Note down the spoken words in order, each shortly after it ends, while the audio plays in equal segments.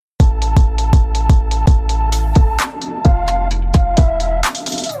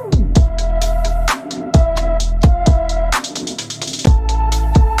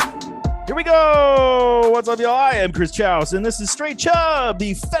up, y'all? I am Chris Chows, and this is Straight Chubb,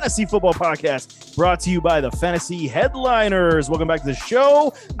 the fantasy football podcast brought to you by the Fantasy Headliners. Welcome back to the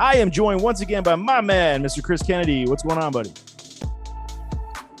show. I am joined once again by my man, Mr. Chris Kennedy. What's going on, buddy?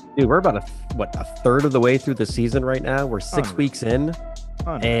 Dude, we're about a third of the way through the season right now. We're 6 weeks in.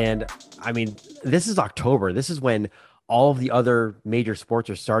 And I mean, this is October. This is when all of the other major sports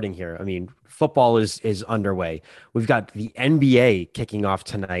are starting here. I mean, football is underway. We've got the NBA kicking off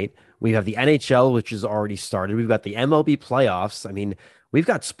tonight. We have the NHL, which is already started. We've got the MLB playoffs. I mean, we've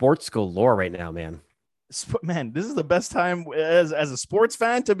got sports galore right now, man. Man, this is the best time as a sports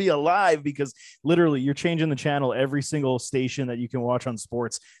fan to be alive, because literally you're changing the channel every single station that you can watch on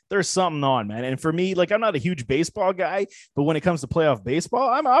sports. There's something on, man. And for me, like, I'm not a huge baseball guy, but when it comes to playoff baseball,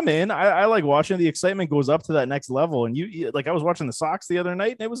 I'm in. I like watching. The excitement goes up to that next level. And you like, I was watching the Sox the other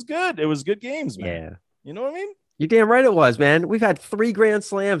night, and it was good. It was good games, man. Yeah. You know what I mean? You're damn right it was, man. We've had 3 grand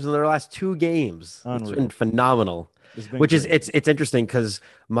slams in their last 2 games. Unreal. It's been phenomenal. Which is it's interesting because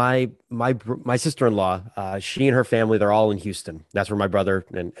my sister-in-law, she and her family, they're all in Houston. That's where my brother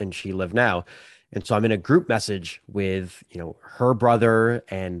and she live now. And so I'm in a group message with, her brother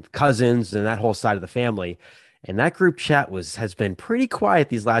and cousins and that whole side of the family. And that group chat has been pretty quiet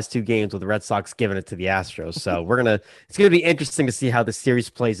these last 2 games with the Red Sox giving it to the Astros. So it's gonna be interesting to see how the series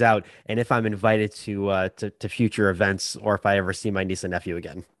plays out and if I'm invited to future events or if I ever see my niece and nephew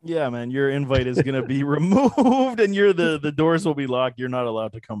again. Yeah, man, your invite is gonna be removed and the doors will be locked. You're not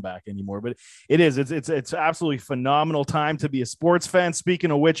allowed to come back anymore. But it's absolutely phenomenal time to be a sports fan.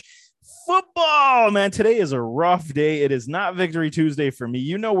 Speaking of which, football, man, today is a rough day. It is not Victory Tuesday for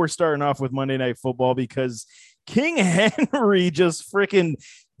me. We're starting off with Monday Night Football because King Henry just freaking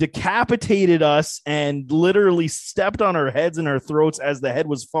decapitated us and literally stepped on our heads and our throats as the head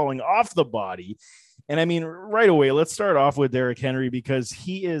was falling off the body. And I mean, right away, let's start off with Derrick Henry, because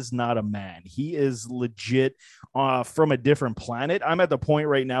he is not a man. He is legit from a different planet. I'm at the point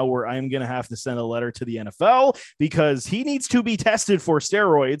right now where I'm going to have to send a letter to the NFL because he needs to be tested for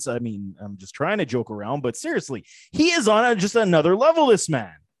steroids. I mean, I'm just trying to joke around, but seriously, he is on just another level, this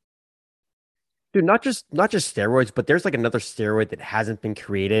man. Dude, not just steroids, but there's like another steroid that hasn't been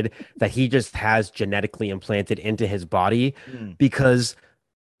created that he just has genetically implanted into his body because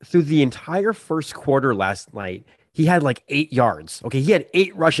through the entire first quarter last night, he had like 8 yards. Okay, he had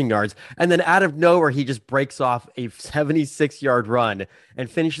 8 rushing yards. And then out of nowhere, he just breaks off a 76-yard run and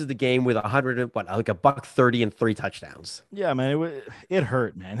finishes the game with $130 and 3 touchdowns. Yeah, man, it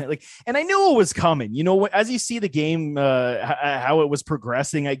hurt, man. And I knew it was coming. As you see the game, how it was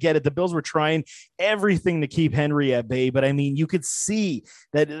progressing, I get it. The Bills were trying everything to keep Henry at bay, but I mean, you could see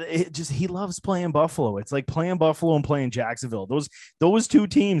that he loves playing Buffalo. It's like playing Buffalo and playing Jacksonville. Those 2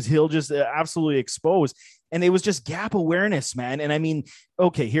 teams, he'll just absolutely expose. And it was just gap awareness, man. And I mean,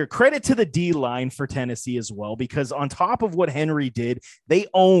 okay, here, credit to the D-line for Tennessee as well, because on top of what Henry did, they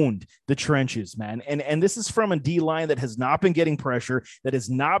owned the trenches, man. And this is from a D-line that has not been getting pressure, that has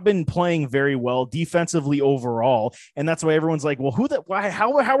not been playing very well defensively overall. And that's why everyone's like, well,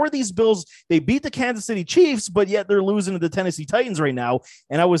 how are these Bills? They beat the Kansas City Chiefs, but yet they're losing to the Tennessee Titans right now.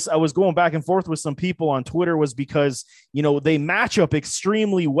 And I was going back and forth with some people on Twitter was because, they match up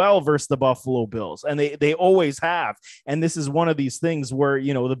extremely well versus the Buffalo Bills, and they always have. And this is one of these things where,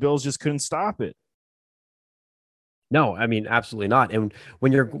 the Bills just couldn't stop it. No, I mean, absolutely not. And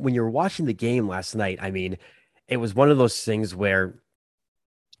when you're watching the game last night, I mean, it was one of those things where,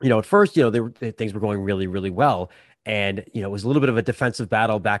 at first, things were going really, really well. And, it was a little bit of a defensive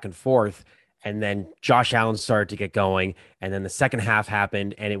battle back and forth. And then Josh Allen started to get going. And then the second half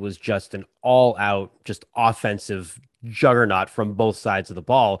happened, and it was just an all-out, just offensive juggernaut from both sides of the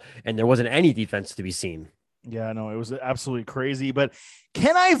ball. And there wasn't any defense to be seen. Yeah, no, it was absolutely crazy. But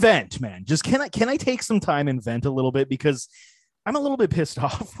can I vent, man? Just can I take some time and vent a little bit, because I'm a little bit pissed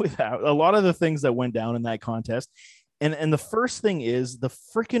off with a lot of the things that went down in that contest. And the first thing is the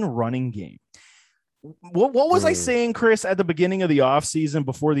freaking running game. What was I saying, Chris, at the beginning of the offseason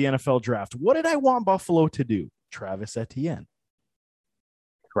before the NFL draft? What did I want Buffalo to do? Travis Etienne.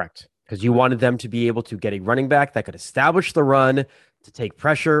 Correct. Because you wanted them to be able to get a running back that could establish the run, to take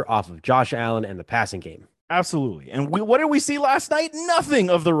pressure off of Josh Allen and the passing game. Absolutely. And what did we see last night? Nothing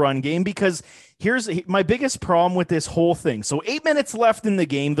of the run game, because here's my biggest problem with this whole thing. So 8 minutes left in the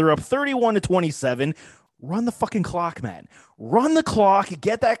game. They're up 31-27. Run the fucking clock, man. run the clock,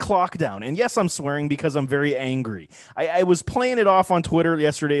 get that clock down. And yes, I'm swearing because I'm very angry. I was playing it off on Twitter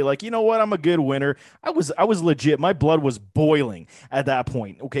yesterday, like, you know what? I'm a good winner. I was legit. My blood was boiling at that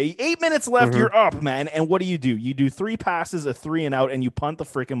point. Okay. 8 minutes left. Mm-hmm. You're up, man. And what do? You do 3 passes, a 3 and out, and you punt the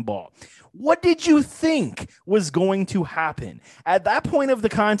freaking ball. What did you think was going to happen? At that point of the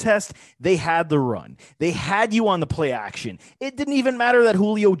contest, they had the run. They had you on the play action. It didn't even matter that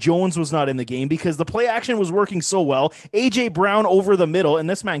Julio Jones was not in the game because the play action was working so well. A.J. Brown over the middle, and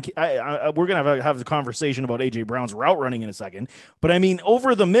this man, we're going to have a conversation about A.J. Brown's route running in a second. But I mean,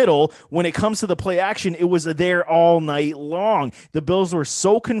 over the middle, when it comes to the play action, it was there all night long. The Bills were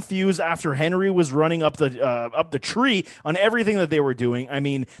so confused after Henry was running up the tree on everything that they were doing. I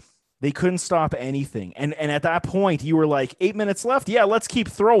mean, they couldn't stop anything. And at that point, you were like, 8 minutes left. Yeah, let's keep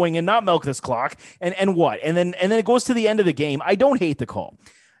throwing and not milk this clock. And what? And then it goes to the end of the game. I don't hate the call.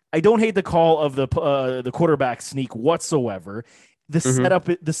 I don't hate the call of the quarterback sneak whatsoever.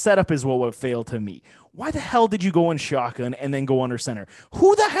 The setup is what failed to me. Why the hell did you go in shotgun and then go under center?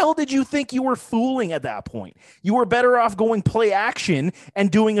 Who the hell did you think you were fooling at that point? You were better off going play action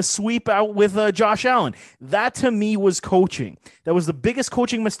and doing a sweep out with Josh Allen. That to me was coaching. That was the biggest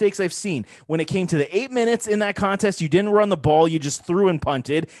coaching mistakes I've seen. When it came to the 8 minutes in that contest, you didn't run the ball. You just threw and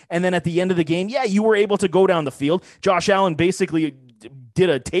punted. And then at the end of the game, yeah, you were able to go down the field. Josh Allen basically did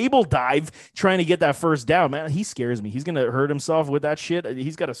a table dive trying to get that first down. Man, he scares me. He's going to hurt himself with that shit.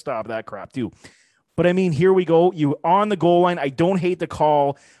 He's got to stop that crap too. But I mean, here we go. You on the goal line. I don't hate the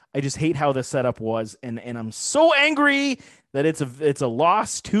call. I just hate how the setup was. And I'm so angry that it's a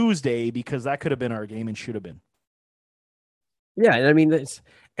loss Tuesday because that could have been our game and should have been. Yeah. And I mean, it's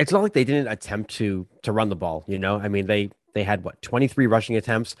not like they didn't attempt to run the ball, you know? I mean, they had 23 rushing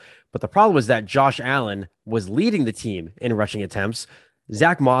attempts, but the problem was that Josh Allen was leading the team in rushing attempts.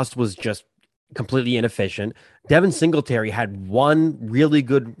 Zach Moss was just completely inefficient. Devin Singletary had one really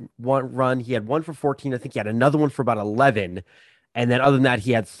good run. He had one for 14. I think he had another one for about 11. And then other than that,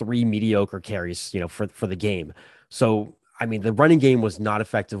 he had 3 mediocre carries, for the game. So, I mean, the running game was not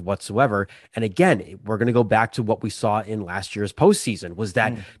effective whatsoever. And again, we're going to go back to what we saw in last year's postseason was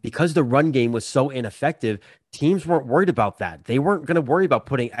that because the run game was so ineffective, teams weren't worried about that. They weren't going to worry about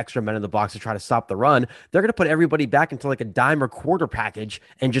putting extra men in the box to try to stop the run. They're going to put everybody back into like a dime or quarter package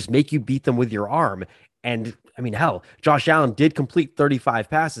and just make you beat them with your arm. And I mean, hell, Josh Allen did complete 35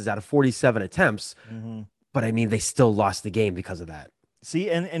 passes out of 47 attempts, but I mean, they still lost the game because of that.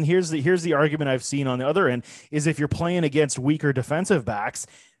 See, and here's the argument I've seen on the other end is if you're playing against weaker defensive backs,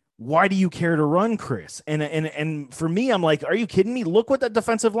 why do you care to run, Chris? And for me, I'm like, are you kidding me? Look what that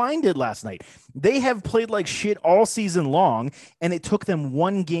defensive line did last night. They have played like shit all season long, and it took them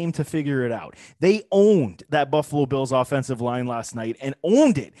one game to figure it out. They owned that Buffalo Bills offensive line last night and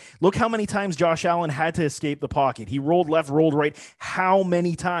owned it. Look how many times Josh Allen had to escape the pocket. He rolled left, rolled right. How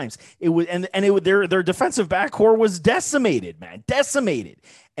many times? It was their defensive back core was decimated, man. Decimated.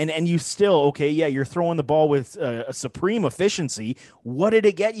 And you still, okay, yeah, you're throwing the ball with a supreme efficiency. What did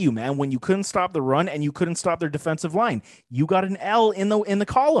it get you, man? When you couldn't stop the run and you couldn't stop their defensive line, you got an L in the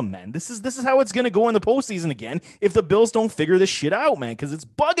column, man. This is how it's going to go in the postseason again if the Bills don't figure this shit out, man, because it's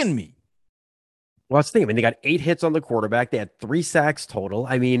bugging me. Well, that's the thing. I mean, they got 8 hits on the quarterback. They had 3 sacks total.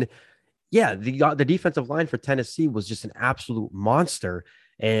 I mean, yeah, the defensive line for Tennessee was just an absolute monster.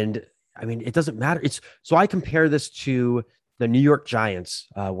 And I mean, it doesn't matter. So I compare this to the New York Giants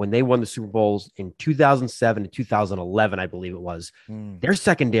when they won the Super Bowls in 2007 and 2011, I believe it was. Their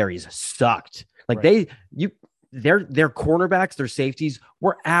secondaries sucked. Like right. Their cornerbacks, their safeties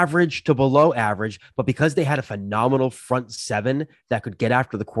were average to below average, but because they had a phenomenal front 7 that could get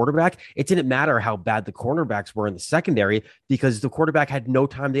after the quarterback, it didn't matter how bad the cornerbacks were in the secondary because the quarterback had no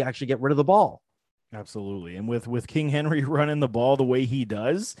time to actually get rid of the ball. Absolutely. And with King Henry running the ball the way he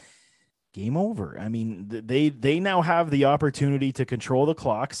does, game over. I mean, they now have the opportunity to control the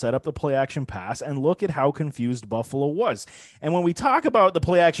clock, set up the play action pass, and look at how confused Buffalo was. And when we talk about the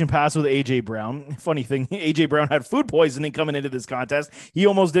play action pass with A.J. Brown, funny thing, A.J. Brown had food poisoning coming into this contest. He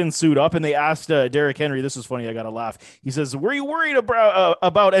almost didn't suit up, and they asked Derrick Henry, this is funny, I got to laugh. He says, were you worried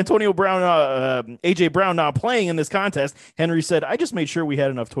about Antonio Brown, A.J. Brown not playing in this contest? Henry said, I just made sure we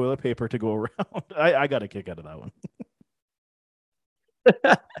had enough toilet paper to go around. I got a kick out of that one.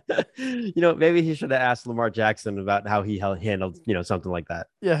 Maybe he should have asked Lamar Jackson about how he handled, something like that.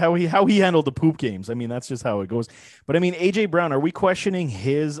 Yeah, how he handled the poop games. I mean, that's just how it goes. But I mean, AJ Brown, are we questioning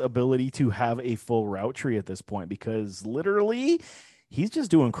his ability to have a full route tree at this point? Because literally, he's just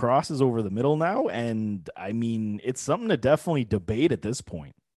doing crosses over the middle now, and I mean, it's something to definitely debate at this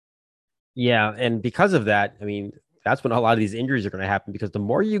point. Yeah, and because of that, I mean, that's when a lot of these injuries are going to happen, because the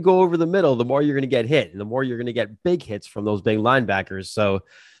more you go over the middle, the more you're going to get hit, and the more you're going to get big hits from those big linebackers. So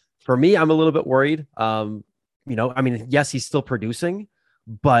for me, I'm a little bit worried. I mean, yes, he's still producing,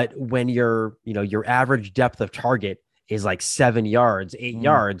 but when your average depth of target is like 7 yards, 8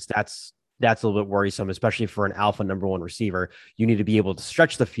 yards, that's a little bit worrisome, especially for an alpha number one receiver. You need to be able to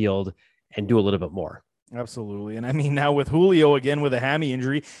stretch the field and do a little bit more. Absolutely. And I mean, now with Julio again with a hammy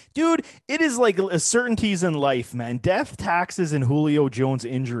injury, dude, it is like certainties in life, man. Death, taxes, and Julio Jones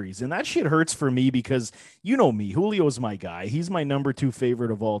injuries. And that shit hurts for me because you know me, Julio's my guy. He's my number 2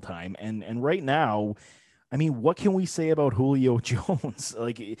 favorite of all time. And right now, I mean, what can we say about Julio Jones?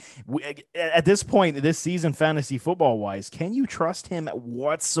 At this point, this season, fantasy football wise, can you trust him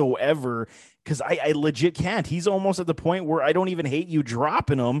whatsoever? Because I legit can't. He's almost at the point where I don't even hate you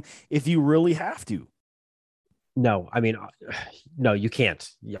dropping him if you really have to. No, I mean, no, you can't,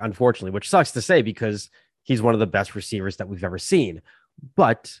 unfortunately, which sucks to say because he's one of the best receivers that we've ever seen.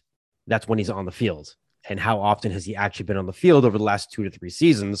 But that's when he's on the field. And how often has he actually been on the field over the last 2 to 3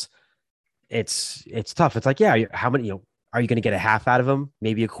 seasons? It's tough. It's like, yeah, how many, are you going to get a half out of him?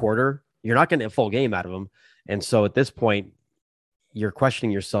 Maybe a quarter? You're not getting a full game out of him. And so at this point, you're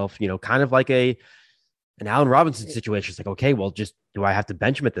questioning yourself, kind of like an Allen Robinson situation. It's like, okay, well, just do I have to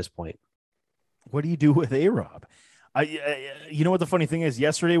bench him at this point? What do you do with A-Rob? You know what the funny thing is?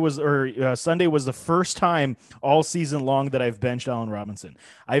 Sunday was the first time all season long that I've benched Allen Robinson.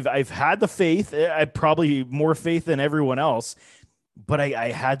 I've had the faith. I probably more faith than everyone else, but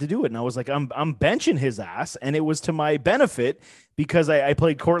I had to do it. And I was like, I'm benching his ass, and it was to my benefit because I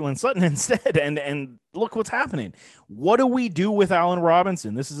played Cortland Sutton instead. And look what's happening. What do we do with Allen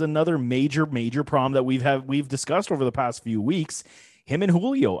Robinson? This is another major problem that we've discussed over the past few weeks. Him and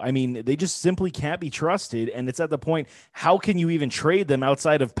Julio, I mean, they just simply can't be trusted. And it's at the point, how can you even trade them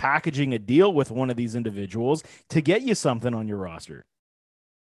outside of packaging a deal with one of these individuals to get you something on your roster?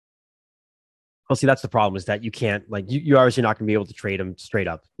 Well, see, that's the problem, is that you can't, like, you're obviously not going to be able to trade him straight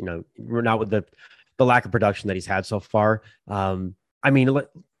up. We're not with the lack of production that he's had so far. I mean,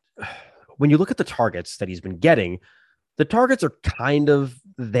 when you look at the targets that he's been getting, the targets are kind of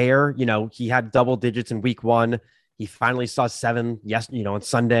there. He had double digits in week 1. He finally saw 7, on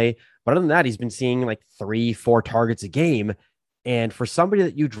Sunday. But other than that, he's been seeing like 3-4 targets a game. And for somebody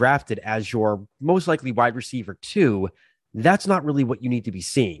that you drafted as your most likely wide receiver 2, that's not really what you need to be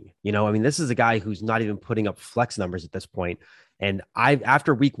seeing. I mean, this is a guy who's not even putting up flex numbers at this point. And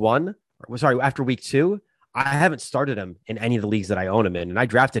after week 2, I haven't started him in any of the leagues that I own him in. And I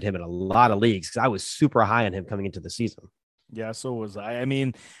drafted him in a lot of leagues because I was super high on him coming into the season. Yeah, so was I. I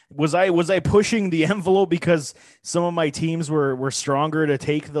mean, was I pushing the envelope because some of my teams were stronger to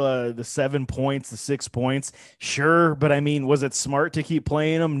take the 7 points, the 6 points? Sure, but I mean, was it smart to keep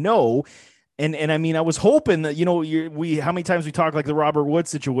playing them? No. And I mean, I was hoping that, how many times we talked like the Robert Woods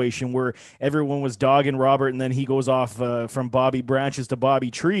situation where everyone was dogging Robert and then he goes off from Bobby Branches to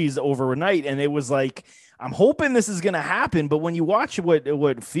Bobby Trees overnight. And it was like, I'm hoping this is going to happen. But when you watch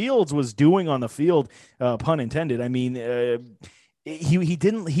what Fields was doing on the field, pun intended, I mean,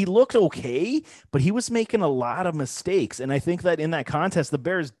 he looked okay, but he was making a lot of mistakes. And I think that in that contest, the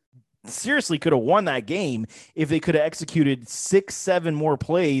Bears seriously could have won that game if they could have executed 6-7 more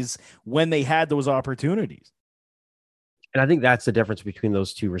plays when they had those opportunities. And I think that's the difference between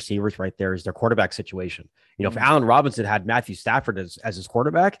those two receivers right there, is their quarterback situation. If Allen Robinson had Matthew Stafford as his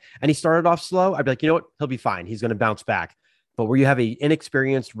quarterback and he started off slow, I'd be like, you know what? He'll be fine. He's going to bounce back. But where you have an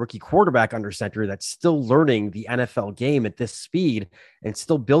inexperienced rookie quarterback under center that's still learning the NFL game at this speed and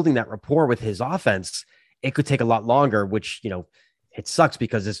still building that rapport with his offense, it could take a lot longer, which, it sucks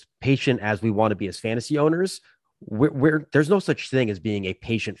because as patient as we want to be as fantasy owners, there's no such thing as being a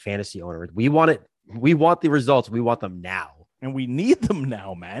patient fantasy owner. We want the results. We want them now. And we need them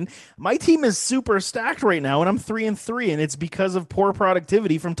now, man. My team is super stacked right now, and I'm 3-3, and it's because of poor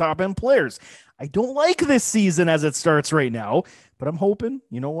productivity from top-end players. I don't like this season as it starts right now, but I'm hoping,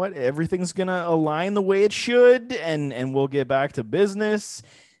 you know what, everything's going to align the way it should, and we'll get back to business.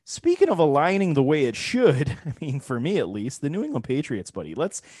 Speaking of aligning the way it should, I mean, for me at least, the New England Patriots, buddy.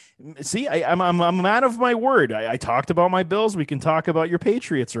 Let's see. I'm a man of my word. I talked about my Bills. We can talk about your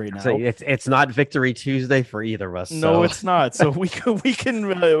Patriots right now. So it's not Victory Tuesday for either of us. No, it's not. So we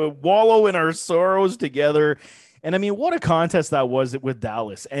can wallow in our sorrows together. And I mean, what a contest that was with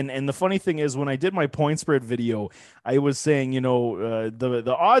Dallas. And the funny thing is, when I did my point spread video, I was saying,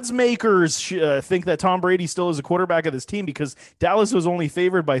 the odds makers think that Tom Brady still is a quarterback of this team because Dallas was only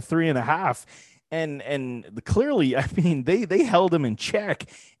favored by 3.5. And clearly, I mean, they held him in check.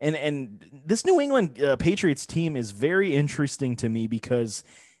 And this New England Patriots team is very interesting to me because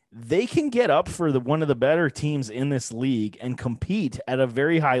they can get up for one of the better teams in this league and compete at a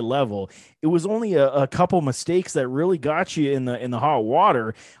very high level. It was only a couple mistakes that really got you in the hot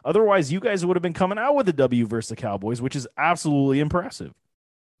water. Otherwise, you guys would have been coming out with a W versus the Cowboys, which is absolutely impressive.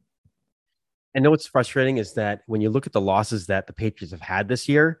 And what's frustrating is that when you look at the losses that the Patriots have had this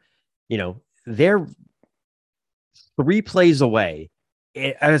year, they're 3 plays away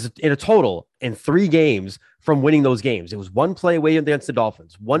in a total in 3 games from winning those games. It was 1 play away against the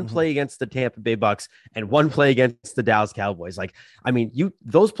Dolphins, 1 play against the Tampa Bay Bucks, and 1 play against the Dallas Cowboys.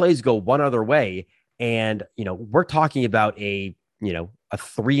 Those plays go one other way. And, we're talking about a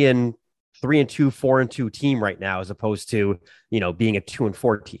 3-2, 4-2 team right now, as opposed to, being a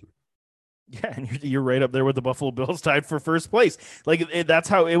 2-4 team. Yeah, and you're right up there with the Buffalo Bills, tied for first place. That's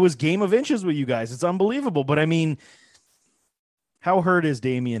how it was, game of inches with you guys. It's unbelievable. But I mean, how hurt is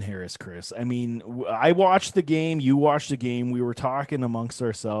Damien Harris, Chris? I mean, I watched the game. You watched the game. We were talking amongst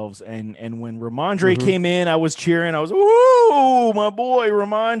ourselves. And when Rhamondre came in, I was cheering. I was, "Woo, my boy,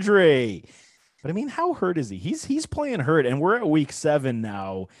 Rhamondre." But I mean, how hurt is he? He's playing hurt. And we're at week 7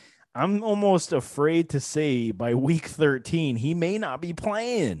 now. I'm almost afraid to say by week 13, he may not be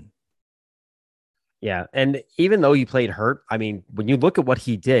playing. Yeah. And even though he played hurt, I mean, when you look at what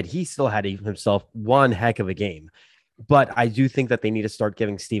he did, he still had himself one heck of a game. But I do think that they need to start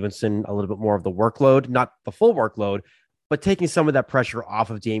giving Stevenson a little bit more of the workload, not the full workload, but taking some of that pressure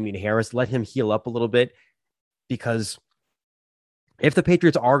off of Damien Harris, let him heal up a little bit. Because if the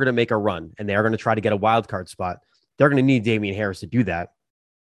Patriots are going to make a run and they are going to try to get a wild card spot, they're going to need Damien Harris to do that.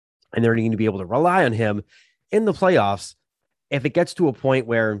 And they're going to be able to rely on him in the playoffs. If it gets to a point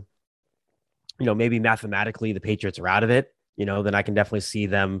where, maybe mathematically the Patriots are out of it, then I can definitely see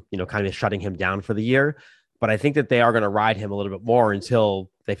them, kind of shutting him down for the year. But I think that they are going to ride him a little bit more until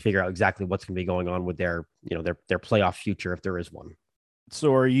they figure out exactly what's going to be going on with their playoff future, if there is one.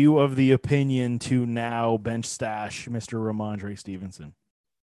 So are you of the opinion to now bench stash Mr. Rhamondre Stevenson?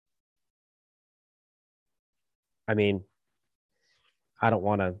 I mean, I don't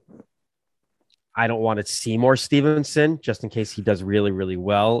want to see more Stevenson just in case he does really, really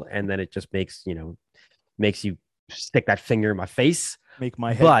well. And then it just makes you stick that finger in my face. Make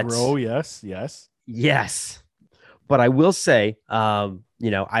my head grow. Yes. But I will say, I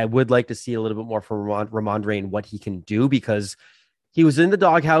would like to see a little bit more from Rhamondre and what he can do, because he was in the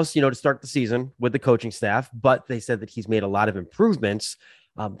doghouse, to start the season with the coaching staff, but they said that he's made a lot of improvements.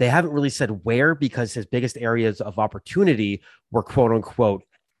 They haven't really said where, because his biggest areas of opportunity were quote unquote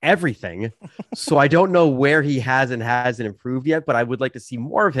everything. So I don't know where he has and hasn't improved yet, but I would like to see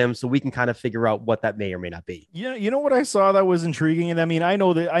more of him so we can kind of figure out what that may or may not be. Yeah, you know what I saw that was intriguing? And I mean, I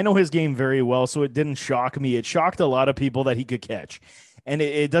know his game very well, so it didn't shock me. It shocked a lot of people that he could catch. And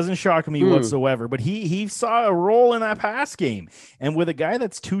it doesn't shock me whatsoever, but he saw a role in that pass game. And with a guy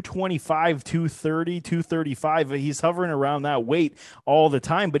that's 225, 230, 235, he's hovering around that weight all the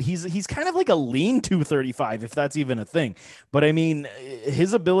time, but he's kind of like a lean 235, if that's even a thing. But I mean,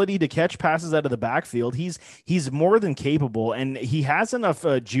 his ability to catch passes out of the backfield, he's more than capable, and he has enough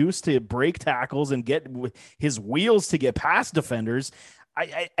juice to break tackles and get his wheels to get past defenders.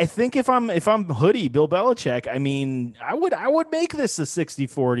 I think if I'm Hoodie, Bill Belichick, I mean, I would make this a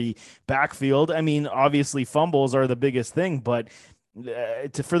 60-40 backfield. I mean, obviously fumbles are the biggest thing, but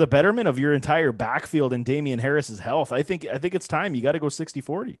for the betterment of your entire backfield and Damien Harris's health, I think it's time. You got to go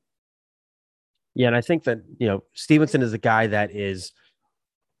 60-40. Yeah, and I think that, Stevenson is a guy that is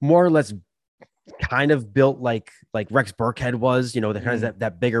more or less kind of built like Rex Burkhead was, the kind of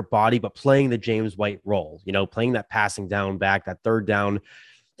that bigger body, but playing the James White role, playing that passing down back, that third down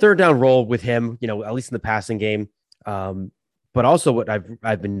role with him, at least in the passing game. But also what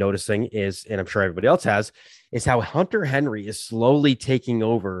I've been noticing is, and I'm sure everybody else has, is how Hunter Henry is slowly taking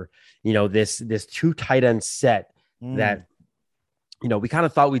over, this 2 tight end set that, we kind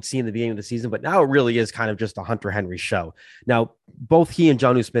of thought we'd see in the beginning of the season, but now it really is kind of just a Hunter Henry show. Now, both he and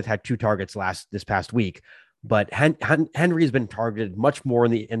Jonnu Smith had 2 targets this past week, but Henry has been targeted much more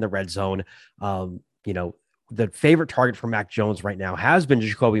in the red zone. The favorite target for Mac Jones right now has been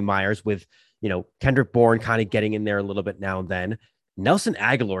Jacoby Myers, with, Kendrick Bourne kind of getting in there a little bit now and then. Nelson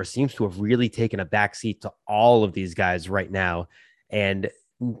Agholor seems to have really taken a backseat to all of these guys right now. And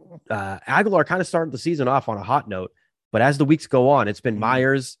Agholor kind of started the season off on a hot note. But as the weeks go on, it's been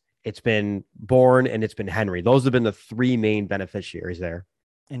Myers, it's been Bourne, and it's been Henry. Those have been the 3 main beneficiaries there.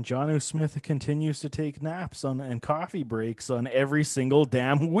 And Jonnu Smith continues to take naps and coffee breaks on every single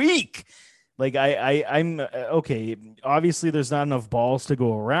damn week. Like I'm okay. Obviously, there's not enough balls to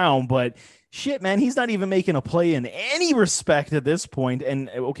go around, but shit, man, he's not even making a play in any respect at this point. And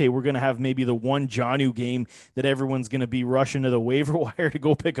okay, we're gonna have maybe the one Jonnu game that everyone's gonna be rushing to the waiver wire to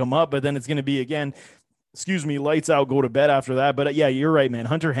go pick him up, but then it's gonna be again, excuse me, lights out, go to bed after that. But yeah, you're right, man.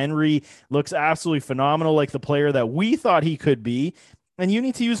 Hunter Henry looks absolutely phenomenal, like the player that we thought he could be. And you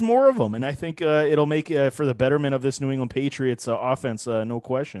need to use more of them. And I think it'll make for the betterment of this New England Patriots offense, no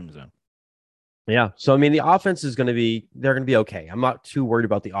questions. Yeah. So, I mean, the offense is going to be, they're going to be okay. I'm not too worried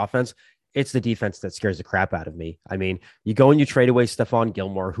about the offense. It's the defense that scares the crap out of me. I mean, you go and you trade away Stephon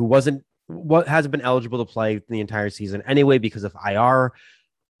Gilmore, who hasn't been eligible to play the entire season anyway because of IR.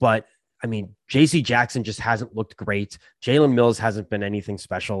 But I mean, JC Jackson just hasn't looked great. Jalen Mills hasn't been anything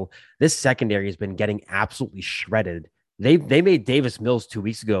special. This secondary has been getting absolutely shredded. They made Davis Mills 2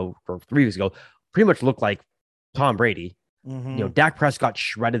 weeks ago or 3 weeks ago pretty much look like Tom Brady. Mm-hmm. You know, Dak Prescott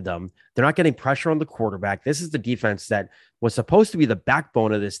shredded them. They're not getting pressure on the quarterback. This is the defense that was supposed to be the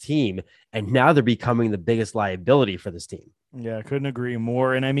backbone of this team, and now they're becoming the biggest liability for this team. Yeah, I couldn't agree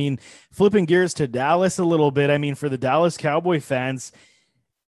more. And I mean, flipping gears to Dallas a little bit, I mean, for the Dallas Cowboy fans,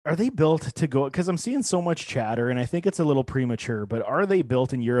 are they built to go? Because I'm seeing so much chatter, and I think it's a little premature, but are they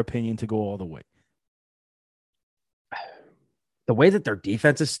built, in your opinion, to go all the way? The way that their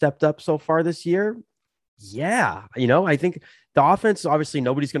defense has stepped up so far this year, yeah, you know, I think the offense, obviously,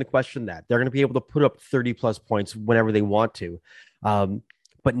 nobody's going to question that. They're going to be able to put up 30 plus points whenever they want to.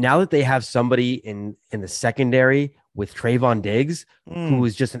 But now that they have somebody in the secondary with Trayvon Diggs, who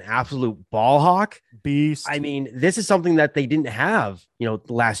is just an absolute ball hawk beast. I mean, this is something that they didn't have, you know,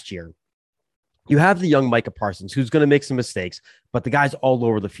 last year. You have the young Micah Parsons, who's going to make some mistakes, but the guy's all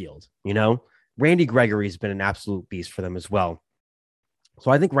over the field, you know? Randy Gregory has been an absolute beast for them as well. So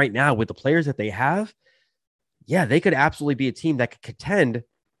I think right now with the players that they have, yeah, they could absolutely be a team that could contend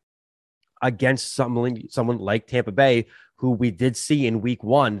against someone like Tampa Bay, who we did see in week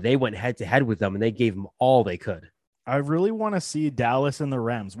 1. They went head to head with them and they gave them all they could. I really want to see Dallas and the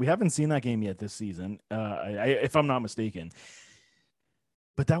Rams. We haven't seen that game yet this season, if I'm not mistaken.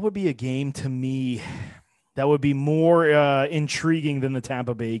 But that would be a game to me that would be more intriguing than the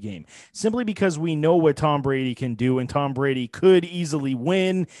Tampa Bay game, simply because we know what Tom Brady can do, and Tom Brady could easily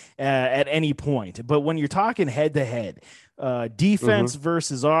win at any point. But when you're talking head to head, defense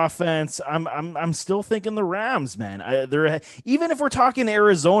versus offense, I'm still thinking the Rams, man. They're, even if we're talking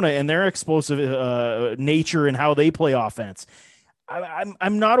Arizona and their explosive nature and how they play offense,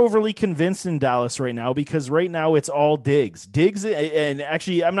 I'm not overly convinced in Dallas right now, because right now it's all Diggs, and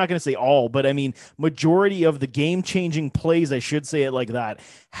actually I'm not going to say all, but I mean majority of the game-changing plays, I should say it like that,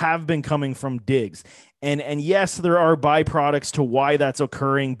 have been coming from Diggs. And yes, there are byproducts to why that's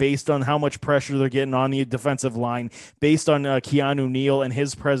occurring based on how much pressure they're getting on the defensive line, based on Keanu Neal and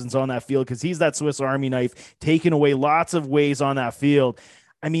his presence on that field, because he's that Swiss Army knife, taking away lots of ways on that field.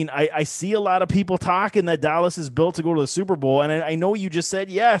 I mean, I see a lot of people talking that Dallas is built to go to the Super Bowl, and I know you just said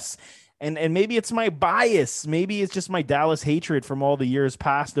yes, and maybe it's my bias, maybe it's just my Dallas hatred from all the years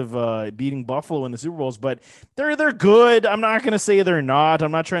past of beating Buffalo in the Super Bowls, but they're good. I'm not going to say they're not.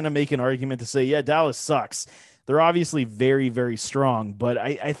 I'm not trying to make an argument to say, yeah, Dallas sucks. They're obviously very, very strong, but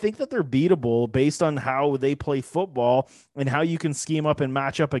I think that they're beatable based on how they play football and how you can scheme up and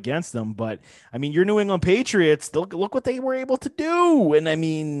match up against them. But I mean, your New England Patriots, look what they were able to do. And I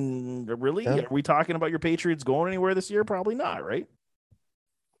mean, really, are we talking about your Patriots going anywhere this year? Probably not, right?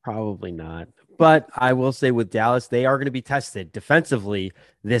 Probably not. But I will say with Dallas, they are going to be tested defensively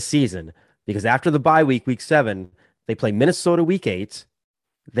this season, because after the bye week, week 7, they play Minnesota week 8.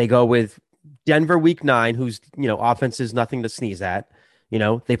 They go with Denver week 9, whose, you know, offense is nothing to sneeze at. You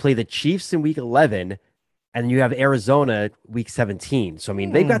know, they play the Chiefs in week 11, and you have Arizona week 17. So I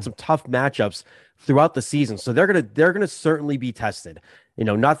mean, they've got some tough matchups throughout the season. So they're gonna certainly be tested. You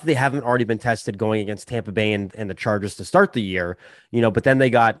know, not that they haven't already been tested going against Tampa Bay and the Chargers to start the year, you know, but then they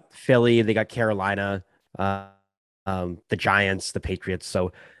got Philly, they got Carolina, the Giants, the Patriots.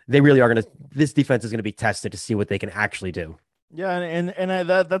 So they really are this defense is gonna be tested to see what they can actually do. Yeah, and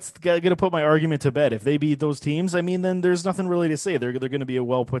that's going to put my argument to bed. If they beat those teams, I mean, then there's nothing really to say. They're going to be a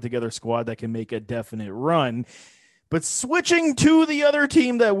well put together squad that can make a definite run. But switching to the other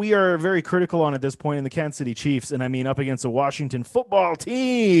team that we are very critical on at this point, in the Kansas City Chiefs, and I mean up against a Washington football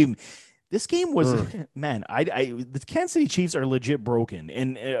team. This game was, man, the Kansas City Chiefs are legit broken.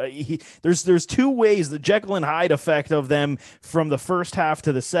 And there's two ways, the Jekyll and Hyde effect of them from the first half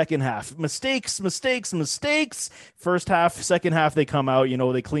to the second half. Mistakes. First half, second half, they come out, you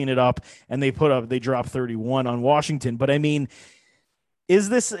know, they clean it up, and they drop 31 on Washington. But I mean, is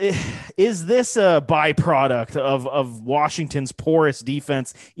this a byproduct of Washington's porous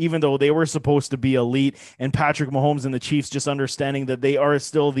defense, even though they were supposed to be elite, and Patrick Mahomes and the Chiefs just understanding that they are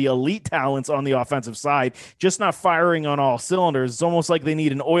still the elite talents on the offensive side, just not firing on all cylinders? It's almost like they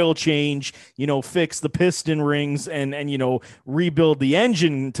need an oil change, fix the piston rings and rebuild the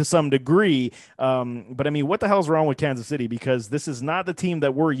engine to some degree. But I mean, what the hell's wrong with Kansas City? Because this is not the team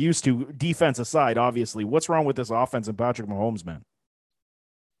that we're used to, defense aside, obviously. What's wrong with this offense and Patrick Mahomes, man?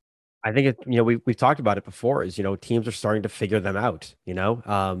 I think we've talked about it before is, teams are starting to figure them out,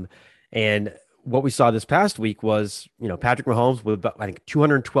 and what we saw this past week was, Patrick Mahomes with about, I think,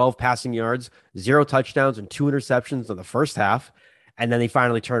 212 passing yards, 0 touchdowns and 2 interceptions in the first half. And then they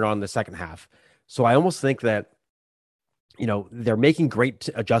finally turned on in the second half. So I almost think that, they're making great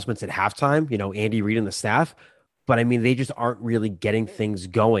adjustments at halftime, Andy Reid and the staff, but I mean, they just aren't really getting things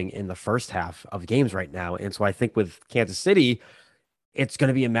going in the first half of games right now. And so I think with Kansas City, it's going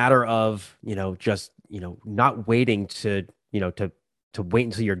to be a matter of, just, not waiting to wait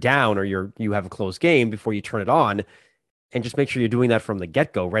until you're down or you have a close game before you turn it on, and just make sure you're doing that from the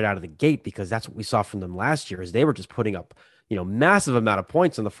get-go right out of the gate, because that's what we saw from them last year is they were just putting up, massive amount of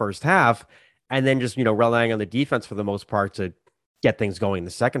points in the first half and then just, relying on the defense for the most part to get things going in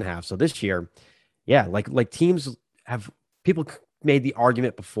the second half. So this year, yeah, like teams have people made the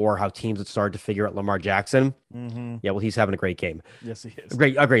argument before how teams had started to figure out Lamar Jackson. Mm-hmm. Yeah, well, he's having a great game. Yes, he is.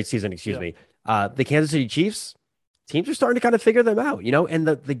 A great season, excuse me. The Kansas City Chiefs, teams are starting to kind of figure them out, and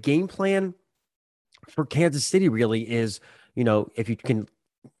the game plan for Kansas City really is, if you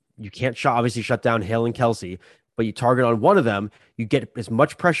can't obviously shut down Hill and Kelsey, but you target on one of them, you get as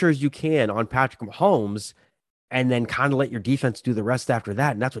much pressure as you can on Patrick Mahomes, and then kind of let your defense do the rest after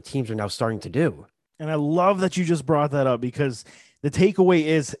that. And that's what teams are now starting to do. And I love that you just brought that up, because the takeaway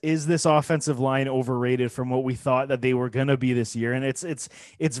is this offensive line overrated from what we thought that they were going to be this year? And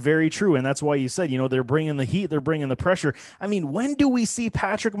it's very true. And that's why you said, they're bringing the heat, they're bringing the pressure. I mean, when do we see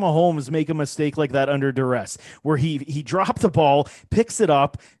Patrick Mahomes make a mistake like that under duress, where he dropped the ball, picks it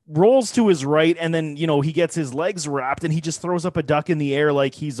up, rolls to his right, and then, he gets his legs wrapped and he just throws up a duck in the air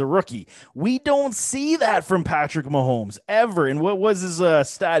like he's a rookie? We don't see that from Patrick Mahomes ever. And what was his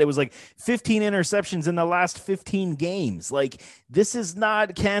stat? It was like 15 interceptions in the last 15 games. Like, this is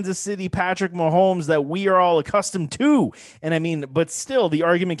not Kansas City Patrick Mahomes that we are all accustomed to. And I mean, but still, the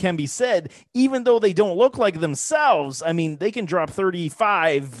argument can be said, even though they don't look like themselves, I mean, they can drop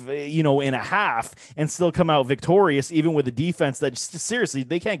 35, in a half and still come out victorious, even with a defense that seriously,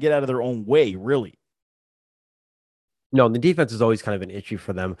 they can't get out of their own way, really. No, the defense is always kind of an issue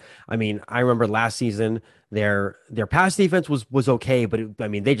for them. I mean, I remember last season, their pass defense was okay, but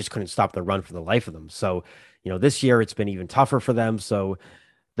they just couldn't stop the run for the life of them. So, this year it's been even tougher for them. So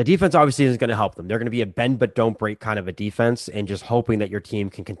the defense obviously isn't going to help them. They're going to be a bend but don't break kind of a defense, and just hoping that your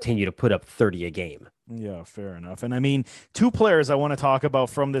team can continue to put up 30 a game. Yeah, fair enough. And I mean, 2 players I want to talk about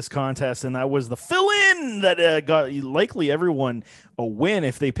from this contest, and that was the fill-in that got likely everyone a win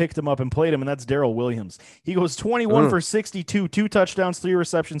if they picked him up and played him, and that's Darrell Williams. He goes 21 for 62, 2 touchdowns, 3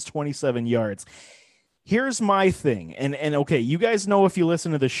 receptions, 27 yards. Here's my thing. And okay, you guys know, if you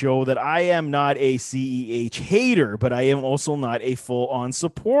listen to the show, that I am not a CEH hater, but I am also not a full-on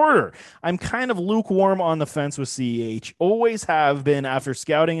supporter. I'm kind of lukewarm on the fence with CEH. Always have been after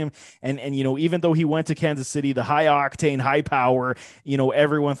scouting him. And even though he went to Kansas City, the high octane, high power,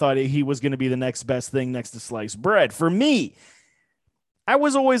 everyone thought he was going to be the next best thing next to sliced bread. For me, I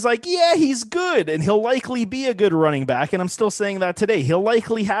was always like, yeah, he's good, and he'll likely be a good running back. And I'm still saying that today. He'll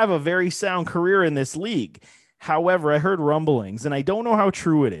likely have a very sound career in this league. However, I heard rumblings, and I don't know how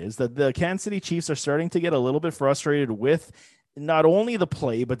true it is, that the Kansas City Chiefs are starting to get a little bit frustrated with not only the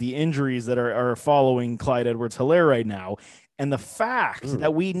play, but the injuries that are following Clyde Edwards-Helaire right now. And the fact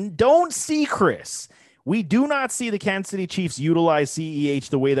that we don't see Chris. We do not see the Kansas City Chiefs utilize CEH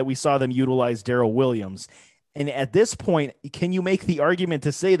the way that we saw them utilize Darrell Williams. And at this point, can you make the argument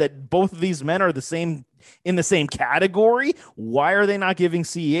to say that both of these men are in the same category? Why are they not giving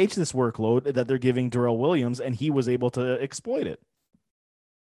CEH this workload that they're giving Darrell Williams, and he was able to exploit it?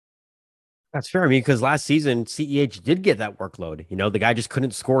 That's fair. I mean, because last season, CEH did get that workload. The guy just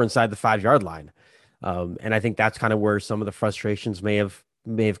couldn't score inside the 5-yard line. And I think that's kind of where some of the frustrations may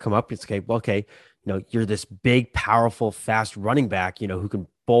have come up. It's okay, you're this big, powerful, fast running back, who can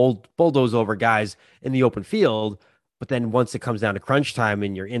bulldoze over guys in the open field. But then once it comes down to crunch time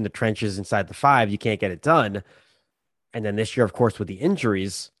and you're in the trenches inside the 5, you can't get it done. And then this year, of course, with the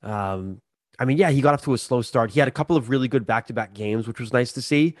injuries, he got off to a slow start. He had a couple of really good back-to-back games, which was nice to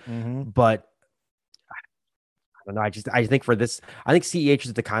see. Mm-hmm. But I don't know. I think for this, I think CEH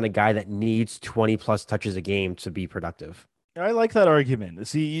is the kind of guy that needs 20 plus touches a game to be productive. I like that argument.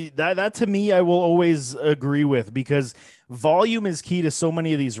 See, that to me, I will always agree with, because volume is key to so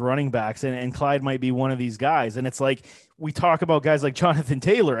many of these running backs, and Clyde might be one of these guys. And it's like we talk about guys like Jonathan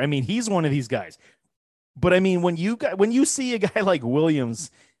Taylor. I mean, he's one of these guys. But I mean, when you see a guy like Williams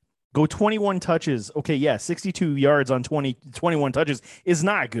go 21 touches, okay, yeah, 62 yards on 21 touches is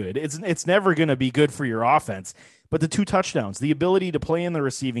not good. It's never going to be good for your offense. But the 2 touchdowns, the ability to play in the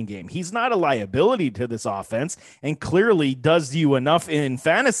receiving game, he's not a liability to this offense, and clearly does you enough in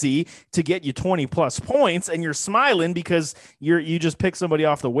fantasy to get you 20 plus points, and you're smiling because you just picked somebody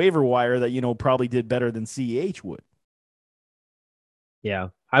off the waiver wire that probably did better than CH would. Yeah,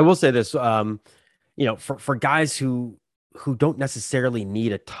 I will say this. For guys who don't necessarily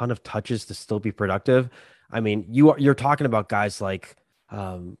need a ton of touches to still be productive. I mean, you're talking about guys like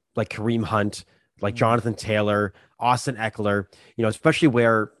Kareem Hunt, like Jonathan Taylor, Austin Eckler, especially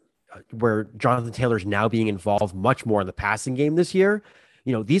where Jonathan Taylor is now being involved much more in the passing game this year.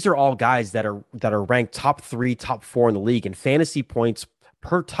 These are all guys that are ranked top 3, top 4 in the league in fantasy points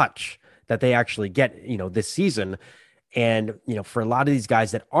per touch that they actually get, this season. And for a lot of these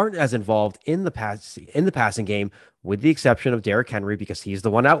guys that aren't as involved in the passing game, with the exception of Derrick Henry, because he's the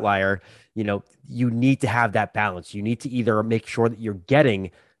one outlier, you need to have that balance. You need to either make sure that you're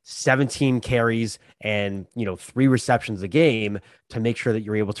getting 17 carries and 3 receptions a game to make sure that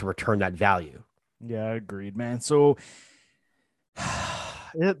you're able to return that value. Yeah, agreed, man. So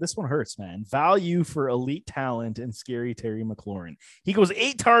this one hurts, man. Value for elite talent and scary Terry McLaurin. He goes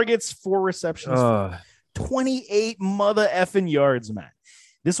 8 targets, 4 receptions, 28 mother effing yards, man.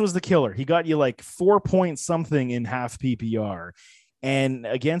 This was the killer. He got you like 4 point something in half PPR. And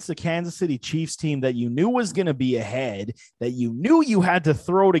against the Kansas City Chiefs team that you knew was going to be ahead, that you knew you had to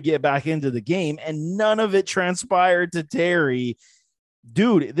throw to get back into the game, and none of it transpired to Terry.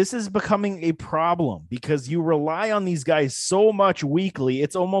 Dude, this is becoming a problem because you rely on these guys so much weekly.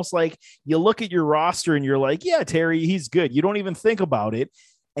 It's almost like you look at your roster and you're like, yeah, Terry, he's good. You don't even think about it.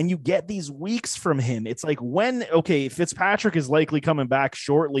 And you get these weeks from him. It's like okay, Fitzpatrick is likely coming back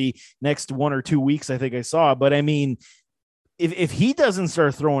shortly, next 1 or 2 weeks, I think I saw. But I mean, if he doesn't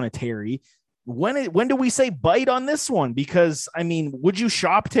start throwing at Terry, when do we say bite on this one? Because I mean, would you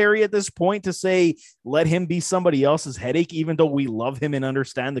shop Terry at this point to say let him be somebody else's headache, even though we love him and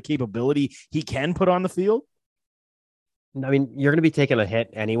understand the capability he can put on the field? I mean, you're going to be taking a hit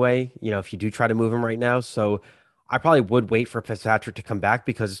anyway, if you do try to move him right now. So I probably would wait for Fitzpatrick to come back,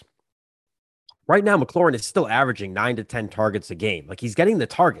 because right now McLaurin is still averaging 9 to 10 targets a game. Like, he's getting the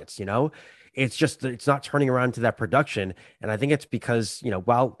targets, It's just it's not turning around to that production. And I think it's because,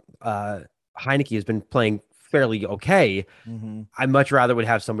 while Heinicke has been playing fairly okay, I much rather would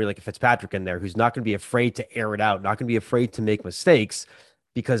have somebody like a Fitzpatrick in there who's not going to be afraid to air it out, not going to be afraid to make mistakes,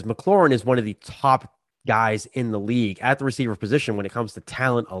 because McLaurin is one of the top guys in the league at the receiver position when it comes to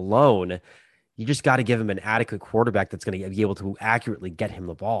talent alone. You just got to give him an adequate quarterback that's going to be able to accurately get him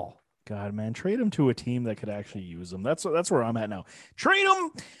the ball. God, man, trade him to a team that could actually use him. That's where I'm at now. Trade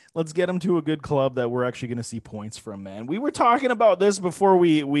him. Let's get him to a good club that we're actually going to see points from, man. We were talking about this before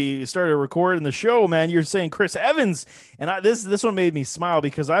we started recording the show, man. You're saying Chris Evans, and this one made me smile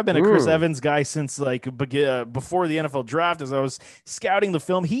because I've been a Chris Evans guy since like before the NFL draft. As I was scouting the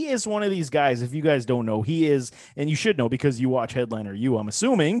film, he is one of these guys. If you guys don't know, he is, and you should know because you watch Headliner U, I'm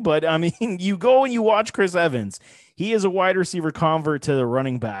assuming. But I mean, you go and you watch Chris Evans. He is a wide receiver convert to the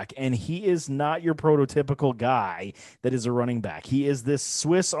running back, and he is not your prototypical guy that is a running back. He is this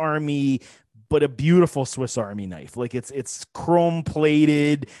Swiss Army, but a beautiful Swiss Army knife. Like it's chrome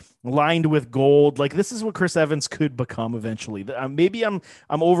plated, lined with gold. Like, this is what Chris Evans could become eventually. Maybe I'm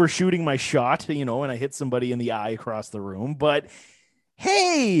overshooting my shot, and I hit somebody in the eye across the room. But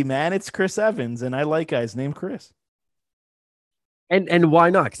hey, man, it's Chris Evans, and I like guys named Chris. And why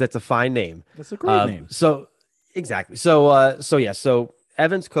not? Because that's a fine name. That's a great name. So. Exactly. So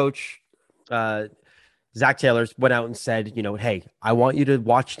Evans coach, Zach Taylor went out and said, hey, I want you to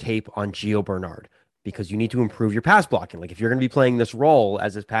watch tape on Gio Bernard because you need to improve your pass blocking. Like, if you're going to be playing this role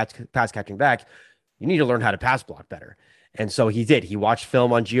as a pass catching back, you need to learn how to pass block better. And so he did. He watched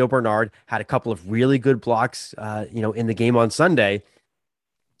film on Gio Bernard, had a couple of really good blocks, in the game on Sunday.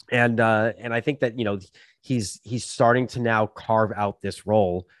 And I think that, he's starting to now carve out this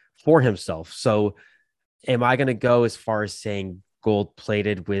role for himself. So, am I going to go as far as saying gold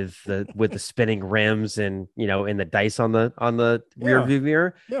plated with the spinning rims and in the dice on the rear view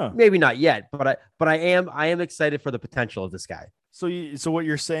mirror? Yeah, maybe not yet, but I am excited for the potential of this guy. So what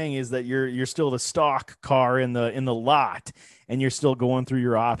you're saying is that you're still the stock car in the lot, and you're still going through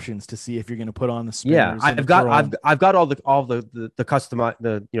your options to see if you're going to put on the Yeah, spinners. I've got all the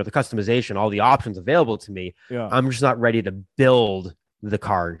customization, all the options available to me. Yeah. I'm just not ready to build the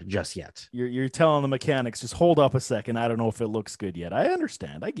card just yet. You're telling the mechanics, just hold up a second. I don't know if it looks good yet. I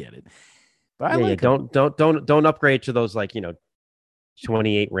understand. I get it. But don't upgrade to those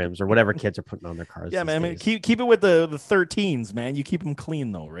 28 rims or whatever kids are putting on their cars. Yeah, man. Keep it with the 13s, man. You keep them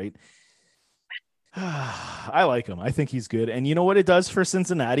clean though, right? I like him. I think he's good. And you know what it does for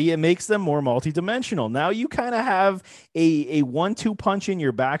Cincinnati? It makes them more multidimensional. Now you kind of have a 1-2 punch in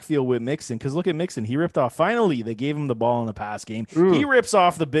your backfield with Mixon. Because look at Mixon. He ripped off. Finally, they gave him the ball in the pass game. He rips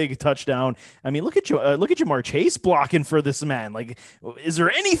off the big touchdown. I mean, look at Ja'Marr Chase blocking for this man. Like, is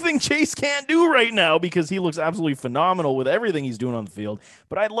there anything Chase can't do right now? Because he looks absolutely phenomenal with everything he's doing on the field.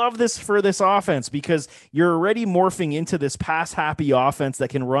 But I love this for this offense because you're already morphing into this pass-happy offense that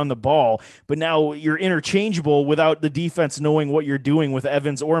can run the ball. But now you're interchangeable without the defense knowing what you're doing with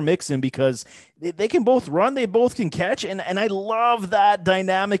Evans or Mixon because they can both run, they both can catch, and I love that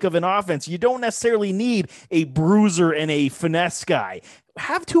dynamic of an offense. You don't necessarily need a bruiser and a finesse guy.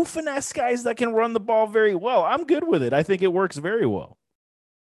 Have two finesse guys that can run the ball very well. I'm good with it. I think it works very well.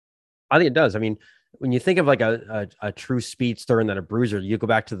 I think it does. I mean, when you think of like a true speedster and then a bruiser, you go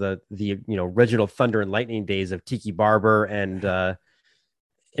back to the original Thunder and Lightning days of Tiki Barber and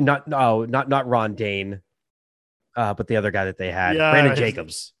not Ron Dane, but the other guy that they had, Brandon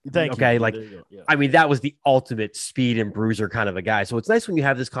Jacobs. Thank you. Like, yeah. I mean, that was the ultimate speed and bruiser kind of a guy. So it's nice when you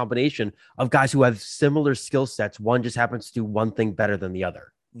have this combination of guys who have similar skill sets. One just happens to do one thing better than the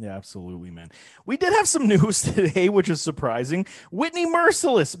other. Yeah, absolutely, man. We did have some news today, which is surprising. Whitney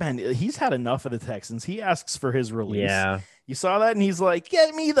Mercilus, man, he's had enough of the Texans. He asks for his release. Yeah. You saw that, and he's like,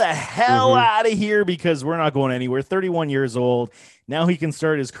 get me the hell out of here because we're not going anywhere. 31 years old. Now he can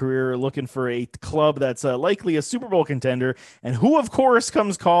start his career looking for a club that's likely a Super Bowl contender. And who, of course,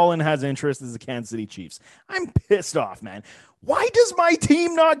 comes call and has interest is the Kansas City Chiefs. I'm pissed off, man. Why does my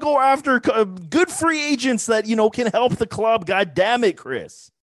team not go after good free agents that, can help the club? God damn it, Chris.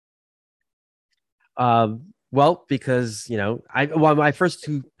 Well, because my first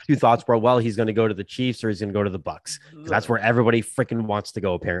two thoughts were, well, he's going to go to the Chiefs or he's going to go to the Bucks. That's where everybody freaking wants to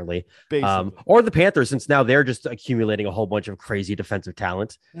go, apparently. Or the Panthers, since now they're just accumulating a whole bunch of crazy defensive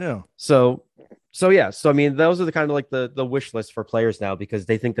talent. Yeah. So I mean, those are the kind of like the wish list for players now because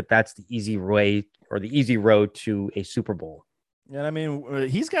they think that that's the easy way or the easy road to a Super Bowl. And I mean,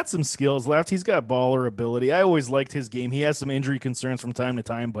 he's got some skills left. He's got baller ability. I always liked his game. He has some injury concerns from time to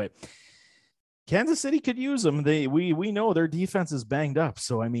time, but Kansas City could use them. We know their defense is banged up,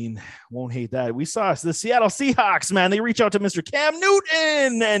 so I mean, won't hate that. We saw the Seattle Seahawks, man. They reach out to Mr. Cam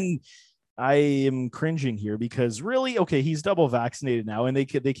Newton, and I am cringing here because really, okay, he's double vaccinated now, and they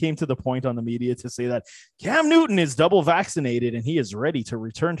came to the point on the media to say that Cam Newton is double vaccinated and he is ready to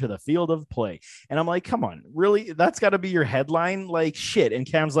return to the field of play. And I'm like, come on, really? That's got to be your headline? Like, shit. And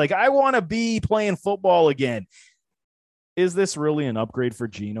Cam's like, I want to be playing football again. Is this really an upgrade for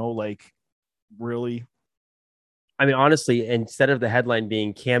Geno? Like, really? I mean, honestly, instead of the headline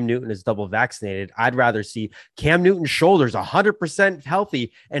being Cam Newton is double vaccinated, I'd rather see Cam Newton's shoulders 100%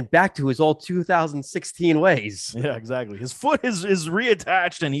 healthy and back to his old 2016 ways. Yeah, exactly. His foot is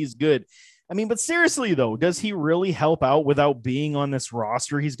reattached and he's good. I mean, but seriously, though, does he really help out without being on this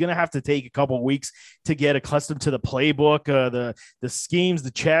roster? He's going to have to take a couple weeks to get accustomed to the playbook, the schemes,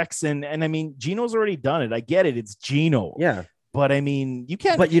 the checks. And I mean, Geno's already done it. I get it. It's Geno. Yeah. But I mean, you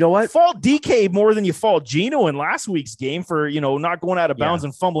can't. But you know what? Fault DK more than you fault Geno in last week's game for not going out of bounds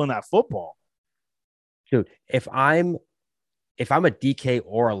and fumbling that football. Dude, if I'm a DK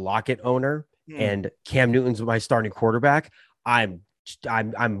or a Lockett owner and Cam Newton's my starting quarterback, I'm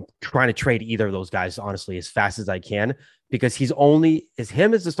trying to trade either of those guys honestly as fast as I can because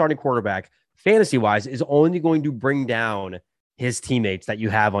him as the starting quarterback fantasy wise is only going to bring down his teammates that you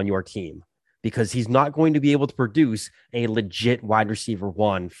have on your team. Because he's not going to be able to produce a legit wide receiver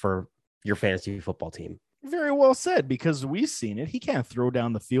one for your fantasy football team. Very well said, because we've seen it. He can't throw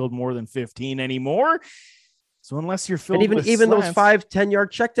down the field more than 15 anymore. So unless you're filled with even slants, those 5-10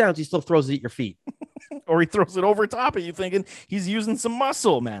 yard checkdowns, he still throws it at your feet. Or he throws it over top of you thinking he's using some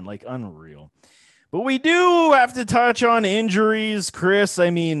muscle, man. Like, unreal. But we do have to touch on injuries, Chris. I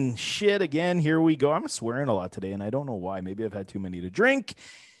mean, shit, again, here we go. I'm swearing a lot today, and I don't know why. Maybe I've had too many to drink.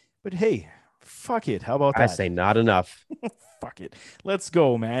 But hey, fuck it. How about that? I say not enough. Fuck it. Let's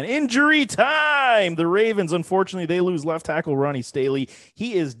go, man. Injury time. The Ravens, unfortunately, they lose left tackle Ronnie Staley.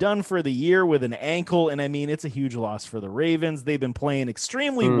 He is done for the year with an ankle. And I mean, it's a huge loss for the Ravens. They've been playing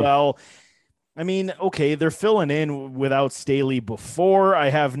extremely well. I mean, okay, they're filling in without Staley before. I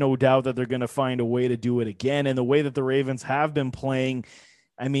have no doubt that they're going to find a way to do it again. And the way that the Ravens have been playing,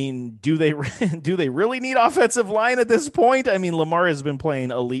 I mean, do they do they really need offensive line at this point? I mean, Lamar has been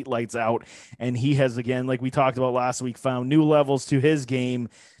playing elite lights out, and he has, again, like we talked about last week, found new levels to his game.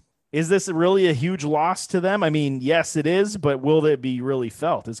 Is this really a huge loss to them? I mean, yes, it is, but will it be really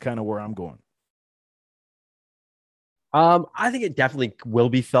felt? Is kind of where I'm going. I think it definitely will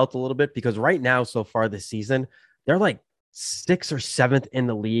be felt a little bit because right now, so far this season, they're like 6th or 7th in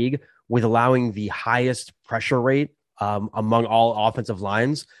the league with allowing the highest pressure rate among all offensive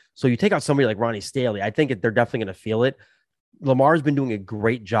lines. So you take out somebody like Ronnie Staley, I think they're definitely going to feel it. Lamar's been doing a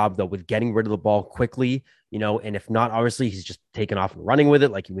great job though with getting rid of the ball quickly, and if not, obviously he's just taken off and running with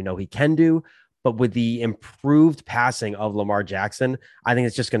it like we know he can do. But with the improved passing of Lamar Jackson, I think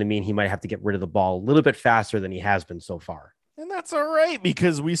it's just going to mean he might have to get rid of the ball a little bit faster than he has been so far. And that's all right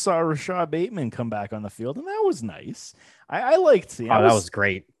because we saw Rashad Bateman come back on the field, and that was nice. I liked seeing. That was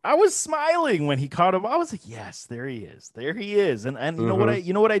great. I was smiling when he caught him. I was like, "Yes, there he is. There he is." And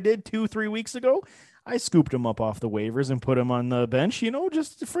you know what I did 2-3 weeks ago? I scooped him up off the waivers and put him on the bench.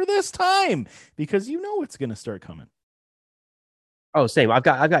 Just for this time because it's going to start coming. Oh, same. I've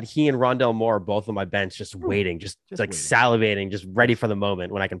got he and Rondell Moore both on my bench, just waiting, just like waiting. Salivating, just ready for the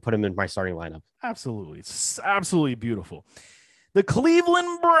moment when I can put him in my starting lineup. Absolutely, it's absolutely beautiful. The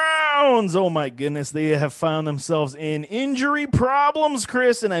Cleveland Browns, oh my goodness, they have found themselves in injury problems,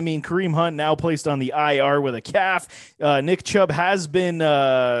 Chris. And I mean, Kareem Hunt now placed on the IR with a calf. Nick Chubb has been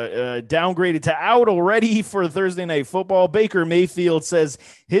downgraded to out already for Thursday Night Football. Baker Mayfield says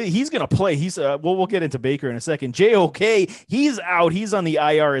he's going to play. We'll get into Baker in a second. JOK, he's out. He's on the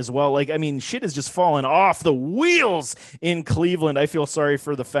IR as well. Like, I mean, shit has just fallen off the wheels in Cleveland. I feel sorry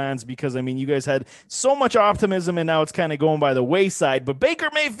for the fans because, I mean, you guys had so much optimism and now it's kind of going by the wayside. But Baker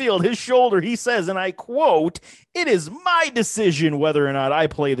Mayfield, his shoulder, he says, and I quote, "It is my decision whether or not I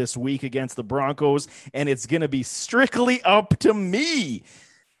play this week against the Broncos, and it's going to be strictly up to me."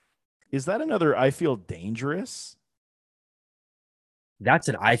 Is that another I feel dangerous? That's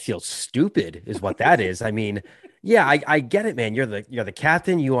an I feel stupid is what that is. I mean, yeah, I get it, man. You're the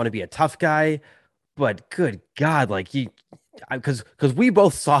captain. You want to be a tough guy, but good God, like because we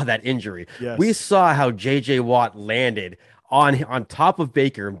both saw that injury. Yes. We saw how JJ Watt landed on top of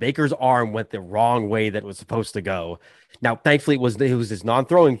Baker, and Baker's arm went the wrong way that it was supposed to go. Now, thankfully, it was his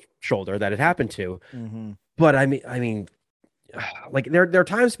non-throwing shoulder that it happened to. Mm-hmm. But I mean, like there are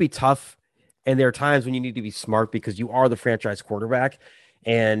times to be tough, and there are times when you need to be smart because you are the franchise quarterback.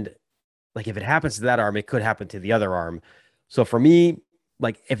 And like if it happens to that arm, it could happen to the other arm. So for me,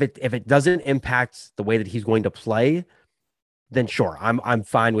 like if it doesn't impact the way that he's going to play, then sure, I'm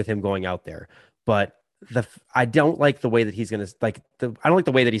fine with him going out there. But I don't like the way that he's gonna I don't like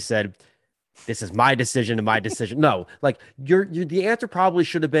the way that he said, "This is my decision and my decision." No, like the answer probably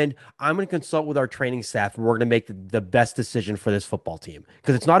should have been, "I'm going to consult with our training staff and we're going to make the best decision for this football team."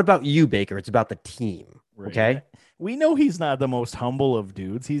 Because it's not about you, Baker. It's about the team. Right. Okay. We know he's not the most humble of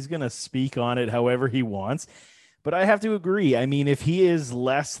dudes. He's going to speak on it however he wants. But I have to agree. I mean, if he is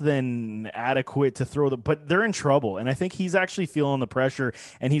less than adequate to throw but they're in trouble. And I think he's actually feeling the pressure.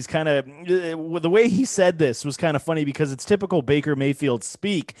 And he's kind of, the way he said this was kind of funny because it's typical Baker Mayfield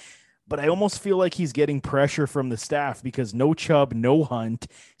speak. But I almost feel like he's getting pressure from the staff because no Chubb, no Hunt.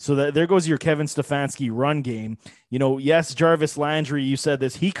 So there goes your Kevin Stefanski run game. Yes, Jarvis Landry, you said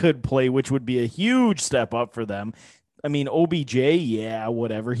this, he could play, which would be a huge step up for them. I mean, OBJ, yeah,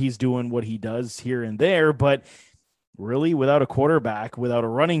 whatever. He's doing what he does here and there. But really, without a quarterback, without a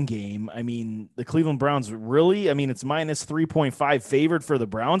running game, I mean, the Cleveland Browns really, I mean, it's minus 3.5 favored for the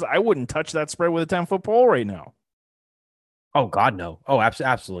Browns. I wouldn't touch that spread with a 10-foot pole right now. Oh, God, no. Oh,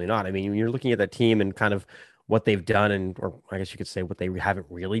 absolutely not. I mean, when you're looking at that team and kind of what they've done, or I guess you could say what they haven't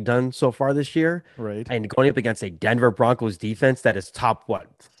really done so far this year. Right. And going up against a Denver Broncos defense that is top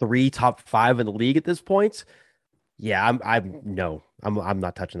 5 in the league at this point. Yeah, I'm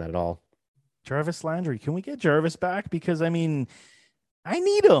not touching that at all. Jarvis Landry, can we get Jarvis back? Because I mean, I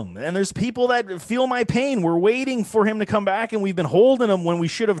need him. And there's people that feel my pain. We're waiting for him to come back, and we've been holding him when we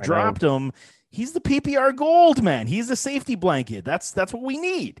should have dropped him. He's the PPR gold, man. He's the safety blanket. That's what we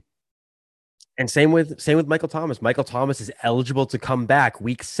need. And same with Michael Thomas. Michael Thomas is eligible to come back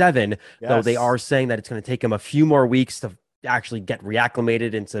week 7, though they are saying that it's going to take him a few more weeks to actually get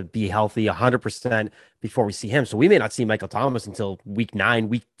reacclimated and to be healthy 100% before we see him. So we may not see Michael Thomas until week 9,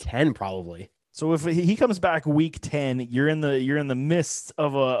 week 10, probably. So if he comes back week 10, you're in the midst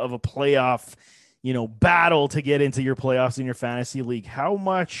of a playoff, battle to get into your playoffs in your fantasy league. How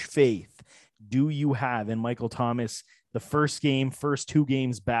much faith do you have in Michael Thomas the first game, first 2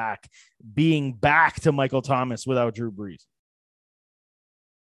 games back, being back to Michael Thomas without Drew Brees?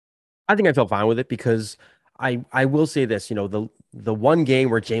 I think I felt fine with it because I will say this, the one game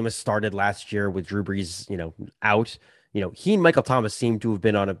where Jameis started last year with Drew Brees, out, he and Michael Thomas seemed to have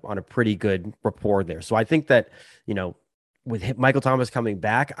been on a pretty good rapport there. So I think that, with Michael Thomas coming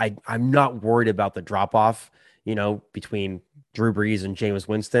back, I'm not worried about the drop off, between Drew Brees and Jameis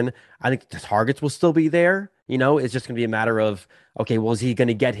Winston. I think the targets will still be there. It's just going to be a matter of, okay, well, is he going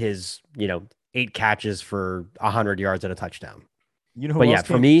to get his, 8 catches for 100 yards and a touchdown? But yeah,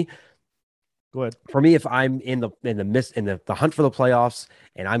 for me, go ahead. For me, if I'm in the hunt for the playoffs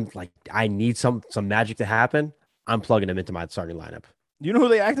and I'm like, I need some magic to happen, I'm plugging him into my starting lineup. You know who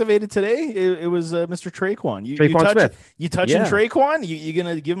they activated today? It was Mr. Traquan. Traquan Smith. You touching Traquan? You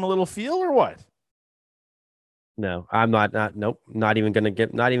gonna give him a little feel or what? No, I'm not. Nope. Not even gonna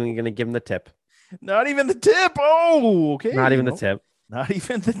give him the tip. Not even the tip. Oh, okay. Not even the tip. Not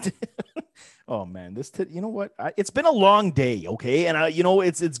even the tip. Oh man, you know what? It's been a long day, okay, and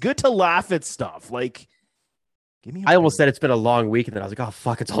it's good to laugh at stuff. Like, give me. I almost said it's been a long week, and then I was like, oh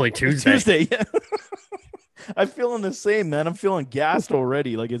fuck, it's only Tuesday. Tuesday, yeah. I'm feeling the same, man. I'm feeling gassed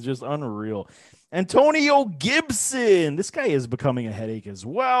already. Like, it's just unreal. Antonio Gibson. This guy is becoming a headache as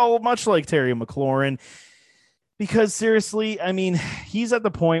well, much like Terry McLaurin. Because seriously, I mean, he's at the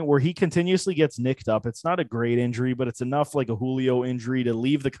point where he continuously gets nicked up. It's not a great injury, but it's enough like a Julio injury to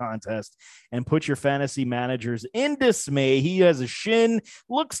leave the contest and put your fantasy managers in dismay. He has a shin,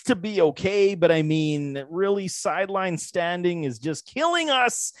 looks to be okay, but I mean, really, sideline standing is just killing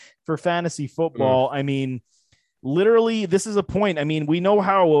us for fantasy football. I mean, literally, this is a point. I mean, we know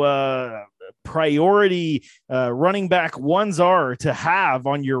how priority running back ones are to have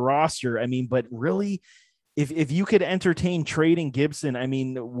on your roster. I mean, but really, if you could entertain trading Gibson, I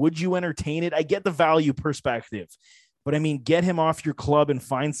mean, would you entertain it? I get the value perspective, but I mean, get him off your club and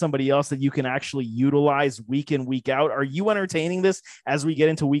find somebody else that you can actually utilize week in, week out. Are you entertaining this as we get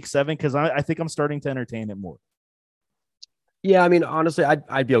into week 7? Because I think I'm starting to entertain it more. Yeah, I mean, honestly,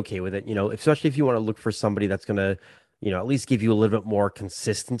 I'd be okay with it, especially if you want to look for somebody that's going to, at least give you a little bit more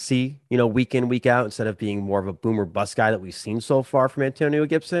consistency, week in, week out, instead of being more of a boomer bust guy that we've seen so far from Antonio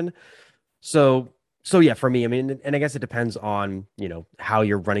Gibson. So yeah, for me, I mean, and I guess it depends on, how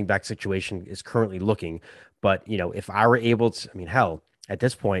your running back situation is currently looking. But, if I were able to, I mean, hell, at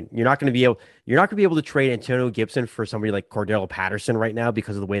this point, you're not going to be able to trade Antonio Gibson for somebody like Cordell Patterson right now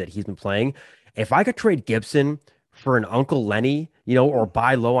because of the way that he's been playing. If I could trade Gibson for an Uncle Lenny, or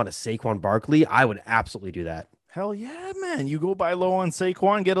buy low on a Saquon Barkley, I would absolutely do that. Hell yeah, man. You go buy low on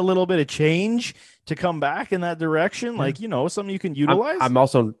Saquon, get a little bit of change to come back in that direction. Like, something you can utilize.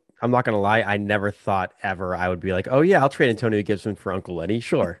 I'm not going to lie. I never thought ever I would be like, oh, yeah, I'll trade Antonio Gibson for Uncle Lenny.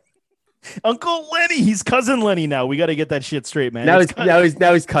 Sure. Uncle Lenny. He's cousin Lenny now. We got to get that shit straight, man. Now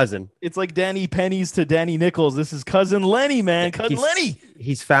he's cousin. It's like Danny Pennies to Danny Nichols. This is cousin Lenny, man. Cousin Lenny.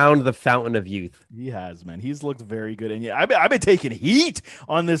 He's found the fountain of youth. He has, man. He's looked very good. And yeah, I've been taking heat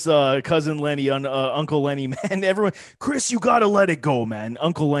on this cousin Lenny, on Uncle Lenny, man. Everyone, Chris, you got to let it go, man.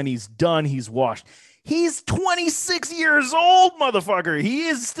 Uncle Lenny's done. He's washed. He's 26 years old, motherfucker. He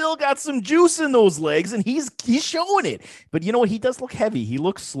is still got some juice in those legs, and he's showing it. But you know what? He does look heavy. He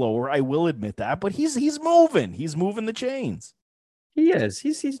looks slower. I will admit that. But he's moving. He's moving the chains. He is.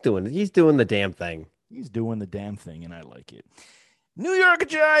 He's doing the damn thing. He's doing the damn thing, and I like it. New York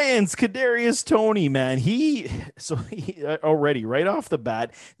Giants, Kadarius Toney, man. He already right off the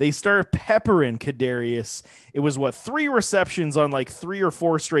bat, they start peppering Kadarius. It was 3 receptions on like 3 or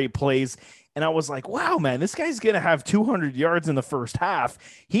 4 straight plays. And I was like, wow, man, this guy's going to have 200 yards in the first half.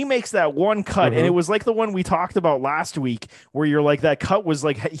 He makes that one cut. And it was like the one we talked about last week where you're like, that cut was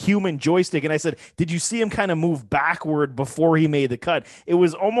like human joystick. And I said, did you see him kind of move backward before he made the cut? It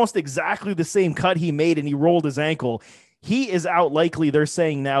was almost exactly the same cut he made, and he rolled his ankle. He is out likely. They're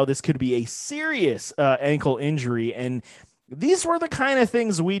saying now this could be a serious ankle injury. And these were the kind of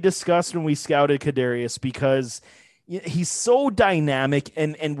things we discussed when we scouted Kadarius, because he's so dynamic,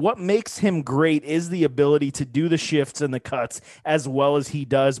 and what makes him great is the ability to do the shifts and the cuts as well as he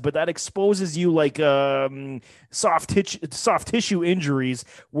does. But that exposes you like soft tissue injuries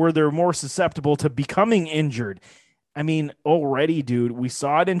where they're more susceptible to becoming injured. I mean, already, dude, we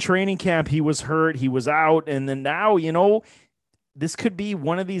saw it in training camp. He was hurt, he was out, and then now, this could be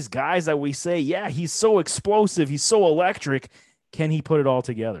one of these guys that we say, yeah, he's so explosive, he's so electric. Can he put it all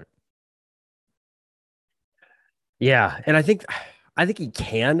together? Yeah, and I think he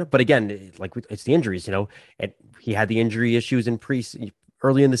can, but again, like, it's the injuries, and he had the injury issues in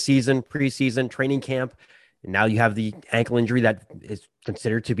early in the season, preseason, training camp, and now you have the ankle injury that is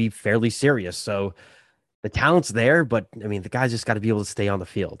considered to be fairly serious. So The talent's there, but I mean, the guy's just got to be able to stay on the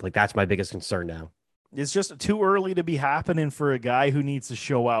field. Like that's my biggest concern now. It's just too early to be happening for a guy who needs to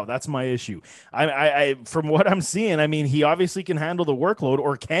show out. That's my issue. From what I'm seeing, I mean, he obviously can handle the workload,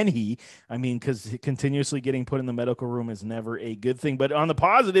 or can he? I mean, because continuously getting put in the medical room is never a good thing. But on the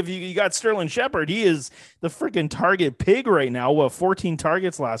positive, you got Sterling Shepard. He is the freaking target pig right now. 14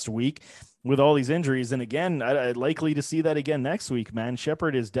 targets last week with all these injuries. And again, I'd likely to see that again next week, man.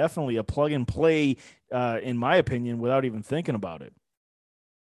 Shepard is definitely a plug and play, in my opinion, without even thinking about it.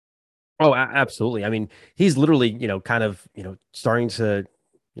 Oh, absolutely. I mean, he's literally, kind of, starting to,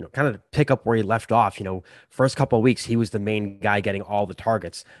 kind of pick up where he left off. First couple of weeks, he was the main guy getting all the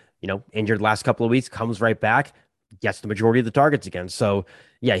targets. Injured last couple of weeks, comes right back, gets the majority of the targets again. So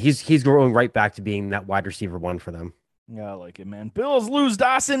yeah, he's growing right back to being that wide receiver one for them. Yeah, I like it, man. Bills lose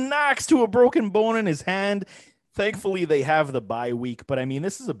Dawson Knox to a broken bone in his hand. Thankfully, they have the bye week, but I mean,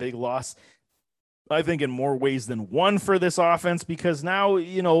 this is a big loss, I think, in more ways than one for this offense, because now,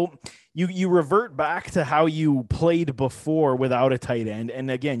 you revert back to how you played before without a tight end. And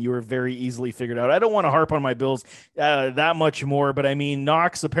again, you were very easily figured out. I don't want to harp on my Bills that much more, but I mean,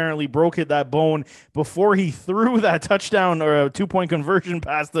 Knox apparently broke that bone before he threw that touchdown or a 2-point conversion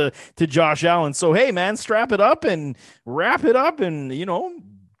pass to Josh Allen. So, hey, man, strap it up and wrap it up and,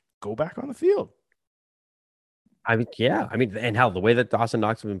 go back on the field. I mean, yeah. I mean, and hell, the way that Dawson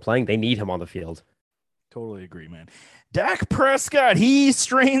Knox has been playing, they need him on the field. Totally agree, man. Dak Prescott, he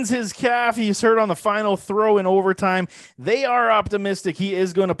strains his calf. He's hurt on the final throw in overtime. They are optimistic he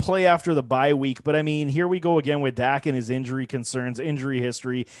is going to play after the bye week. But, I mean, here we go again with Dak and his injury concerns, injury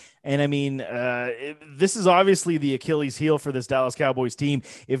history. And, I mean, this is obviously the Achilles heel for this Dallas Cowboys team.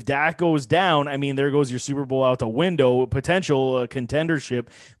 If Dak goes down, I mean, there goes your Super Bowl out the window, potential contendership.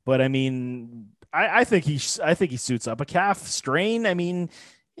 But, I mean, I think he suits up. A calf strain, I mean,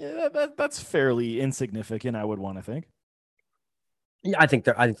 yeah, that's fairly insignificant, I would want to think. Yeah, I think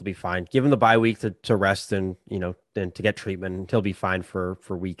they'll be fine. Give him the bye week to rest and then to get treatment. He'll be fine for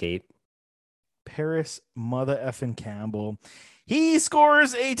week 8. Paris mother effing Campbell. He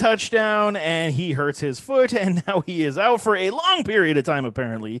scores a touchdown and he hurts his foot, and now he is out for a long period of time,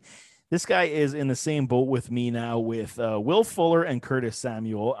 apparently. This guy is in the same boat with me now with Will Fuller and Curtis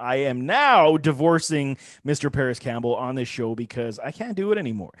Samuel. I am now divorcing Mr. Paris Campbell on this show because I can't do it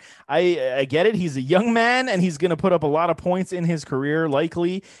anymore. I get it. He's a young man and he's going to put up a lot of points in his career,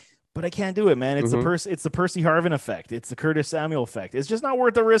 likely, but I can't do it, man. It's the Percy Harvin effect. It's the Curtis Samuel effect. It's just not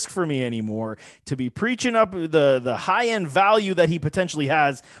worth the risk for me anymore to be preaching up the high end value that he potentially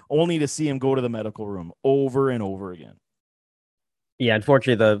has, only to see him go to the medical room over and over again. Yeah,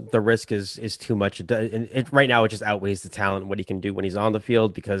 unfortunately, the risk is too much. Right now, it just outweighs the talent, what he can do when he's on the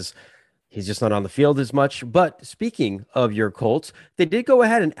field, because he's just not on the field as much. But speaking of your Colts, they did go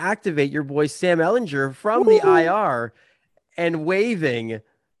ahead and activate your boy Sam Ehlinger from the IR and waiving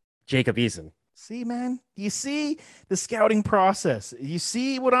Jacob Eason. See, man, you see the scouting process. You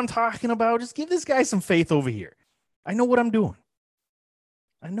see what I'm talking about? Just give this guy some faith over here. I know what I'm doing.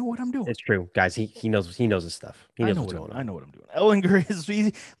 It's true, guys. He knows his stuff. He knows what's going on. I know what I'm doing.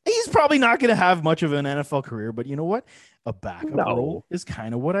 Ehlinger he's probably not going to have much of an NFL career, but you know what? A backup role is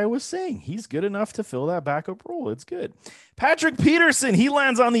kind of what I was saying. He's good enough to fill that backup role. It's good. Patrick Peterson, he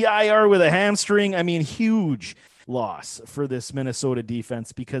lands on the IR with a hamstring. I mean, huge loss for this Minnesota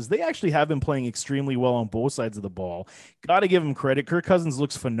defense, because they actually have been playing extremely well on both sides of the ball. Got to give him credit. Kirk Cousins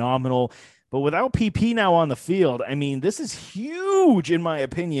looks phenomenal. But without PP now on the field, I mean, this is huge, in my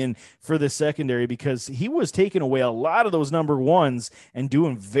opinion, for the secondary, because he was taking away a lot of those number ones and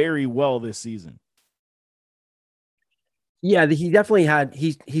doing very well this season. Yeah, he definitely had.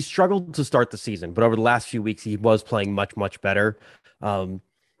 He struggled to start the season, but over the last few weeks, he was playing much, much better.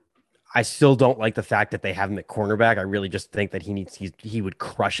 I still don't like the fact that they have him at cornerback. I really just think that he would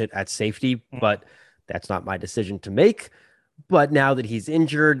crush it at safety, but that's not my decision to make. But now that he's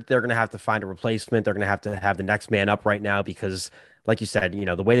injured, they're going to have to find a replacement. They're going to have the next man up right now because, like you said,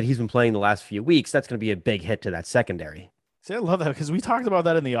 the way that he's been playing the last few weeks, that's going to be a big hit to that secondary. See, I love that, because we talked about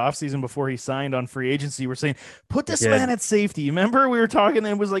that in the offseason before he signed on free agency. We're saying, put this man at safety. Remember, we were talking and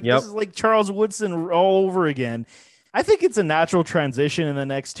it was like, This is like Charles Woodson all over again. I think it's a natural transition in the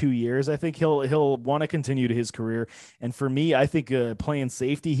next 2 years. I think he'll want to continue to his career. And for me, I think playing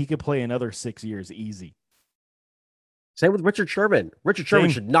safety, he could play another 6 years easy. Same with Richard Sherman. Richard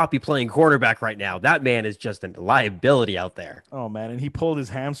Sherman should not be playing quarterback right now. That man is just a liability out there. Oh, man. And he pulled his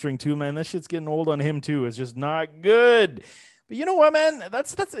hamstring too, man. That shit's getting old on him too. It's just not good. But you know what, man?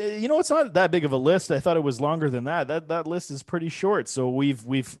 That's it's not that big of a list. I thought it was longer than that. That list is pretty short. So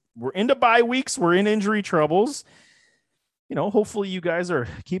we're into bye weeks. We're in injury troubles. hopefully you guys are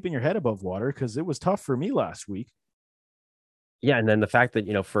keeping your head above water because it was tough for me last week. Yeah, and then the fact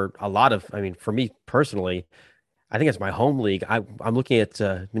that, for a lot of, I mean, for me personally, I think it's my home league. I'm looking at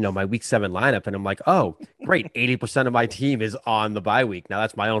my week 7 lineup, and I'm like, oh, great, 80% of my team is on the bye week. Now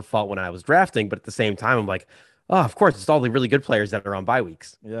that's my own fault when I was drafting, but at the same time, I'm like, oh, of course, it's all the really good players that are on bye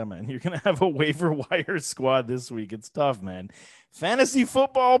weeks. Yeah, man, you're gonna have a waiver wire squad this week. It's tough, man. Fantasy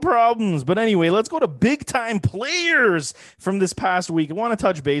football problems. But anyway, let's go to big time players from this past week. I want to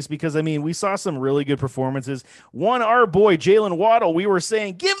touch base because, we saw some really good performances. One, our boy, Jalen Waddle, we were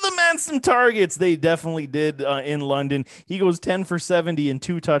saying, give the man some targets. They definitely did in London. He goes 10 for 70 and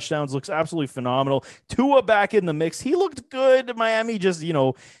 2 touchdowns. Looks absolutely phenomenal. Tua back in the mix. He looked good. Miami just,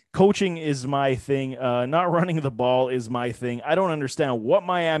 coaching is my thing. Not running the ball is my thing. I don't understand what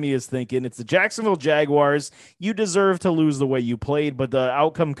Miami is thinking. It's the Jacksonville Jaguars. You deserve to lose the way you played, but the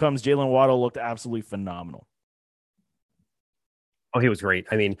outcome comes Jalen Waddle looked absolutely phenomenal. Oh, he was great.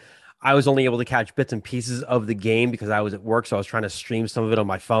 I was only able to catch bits and pieces of the game because I was at work, so I was trying to stream some of it on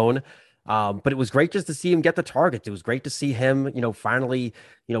my phone. But it was great just to see him get the targets. It was great to see him, finally,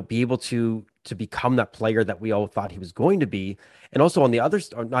 be able to become that player that we all thought he was going to be. And also on the other,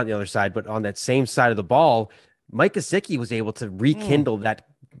 or not the other side, but on that same side of the ball, Mike Gesicki was able to rekindle that,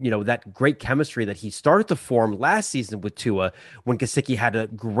 that great chemistry that he started to form last season with Tua when Gesicki had a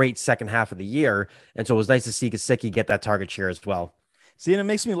great second half of the year. And so it was nice to see Gesicki get that target share as well. See, and it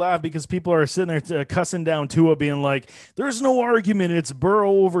makes me laugh because people are sitting there cussing down Tua, being like, there's no argument. It's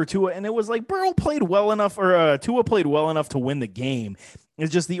Burrow over Tua. And it was like Burrow played well enough, or Tua played well enough to win the game.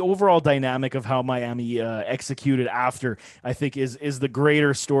 It's just the overall dynamic of how Miami executed after, I think, is the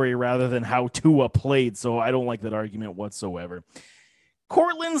greater story rather than how Tua played. So I don't like that argument whatsoever.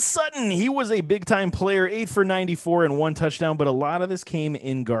 Courtland Sutton, he was a big-time player, 8 for 94 and 1 touchdown, but a lot of this came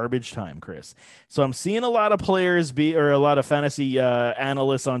in garbage time, Chris. So I'm seeing a lot of players or a lot of fantasy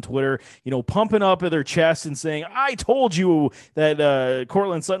analysts on Twitter, pumping up their chest and saying, I told you that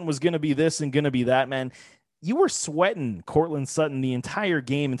Courtland Sutton was going to be this and going to be that, man. You were sweating Courtland Sutton the entire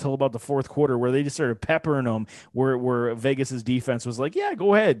game until about the fourth quarter where they just started peppering him, where Vegas's defense was like, yeah,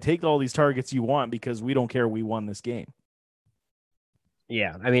 go ahead, take all these targets you want because we don't care. We won this game.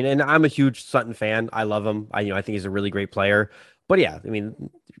 Yeah, and I'm a huge Sutton fan. I love him. I think he's a really great player. But yeah,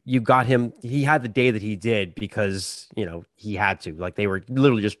 you got him. He had the day that he did because, he had to. Like, they were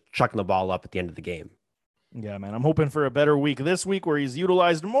literally just chucking the ball up at the end of the game. Yeah, man. I'm hoping for a better week this week where he's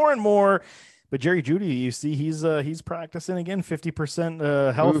utilized more and more. But Jerry Jeudy, you see, he's practicing again,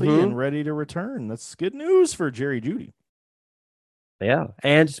 50% healthy and ready to return. That's good news for Jerry Jeudy. Yeah,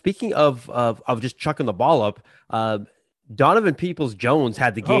 and speaking of just chucking the ball up, Donovan Peoples-Jones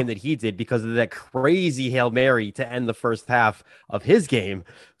had the game that he did because of that crazy Hail Mary to end the first half of his game.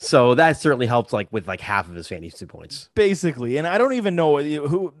 So that certainly helped with half of his fantasy points. Basically. And I don't even know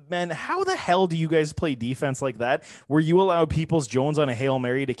how the hell do you guys play defense like that where you allow Peoples-Jones on a Hail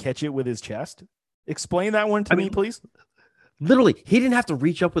Mary to catch it with his chest? Explain that one to me, please. Literally, he didn't have to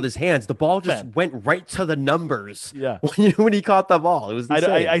reach up with his hands. The ball just went right to the numbers. Yeah, when he caught the ball, it was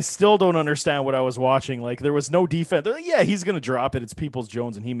insane. I still don't understand what I was watching. Like, there was no defense. Yeah, he's gonna drop it. It's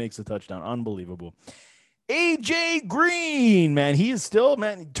Peoples-Jones, and he makes a touchdown. Unbelievable. AJ Green, man, he is still,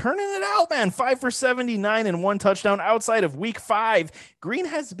 turning it out, man. 5 for 79 and 1 touchdown outside of week 5. Green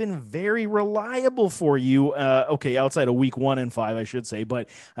has been very reliable for you. Outside of week 1 and 5, I should say. But,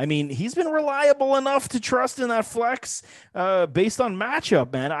 he's been reliable enough to trust in that flex based on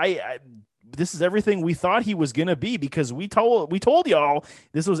matchup, man. This is everything we thought he was going to be because we told y'all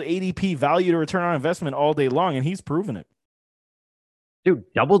this was ADP value to return on investment all day long, and he's proven it. Dude,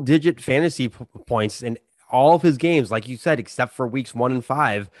 double-digit fantasy points in all of his games, like you said, except for weeks 1 and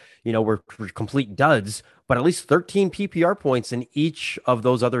 5, were complete duds, but at least 13 PPR points in each of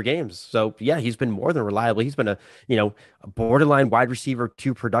those other games. So yeah, he's been more than reliable. He's been a borderline wide receiver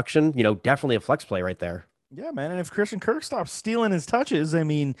 2 production, definitely a flex play right there. Yeah, man. And if Christian Kirk stops stealing his touches,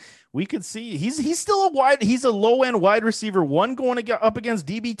 we could see he's still he's a low end wide receiver 1 going up against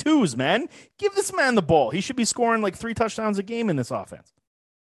DB2s, man. Give this man the ball. He should be scoring 3 touchdowns a game in this offense.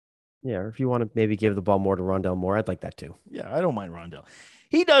 Yeah, or if you want to maybe give the ball more to Rondale Moore, I'd like that too. Yeah, I don't mind Rondale.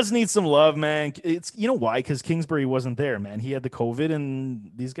 He does need some love, man. It's why? Because Kingsbury wasn't there, man. He had the COVID, and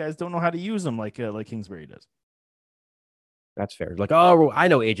these guys don't know how to use him like Kingsbury does. That's fair. I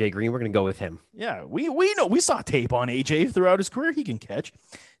know AJ Green. We're gonna go with him. Yeah, we know. We saw tape on AJ throughout his career. He can catch.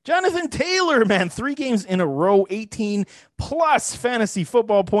 Jonathan Taylor, man, 3 games in a row, 18 plus fantasy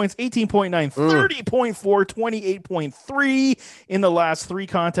football points, 18.9, 30.4, 28.3 in the last 3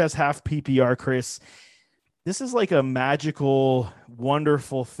 contests, half PPR, Chris. This is like a magical,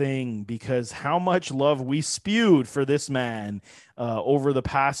 wonderful thing because how much love we spewed for this man over the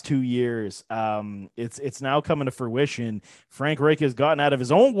past 2 years. It's now coming to fruition. Frank Reich has gotten out of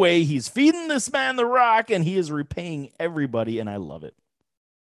his own way. He's feeding this man the rock, and he is repaying everybody, and I love it.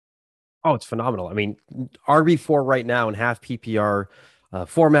 Oh, it's phenomenal. I mean, RB4 right now in half PPR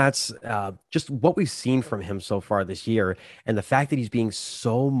formats, just what we've seen from him so far this year, and the fact that he's being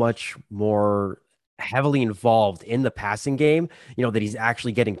so much more heavily involved in the passing game, that he's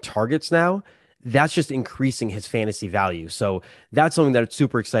actually getting targets now. That's just increasing his fantasy value. So that's something that's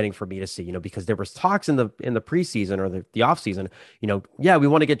super exciting for me to see, because there was talks in the preseason or the offseason, yeah, we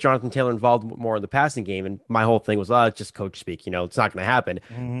want to get Jonathan Taylor involved more in the passing game. And my whole thing was, it's just coach speak, it's not going to happen,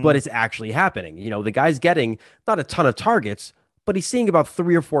 but it's actually happening. The guy's getting not a ton of targets, but he's seeing about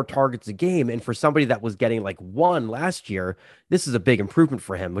 3 or 4 targets a game. And for somebody that was getting like one last year, this is a big improvement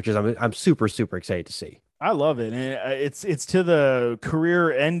for him, which is I'm super, super excited to see. I love it. And it's to the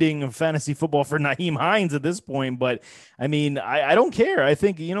career ending of fantasy football for Nyheim Hines at this point. But I mean, I don't care. I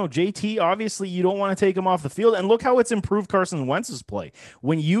think, JT, obviously you don't want to take him off the field. And look how it's improved Carson Wentz's play.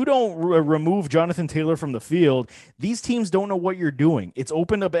 When you don't remove Jonathan Taylor from the field, these teams don't know what you're doing. It's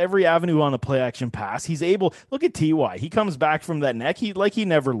opened up every avenue on the play action pass. He's able, look at TY. He comes back from that neck. He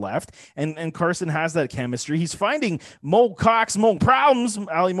never left. And Carson has that chemistry. He's finding Mo problems,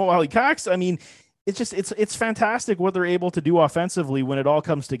 Ali Cox. I mean, it's fantastic what they're able to do offensively when it all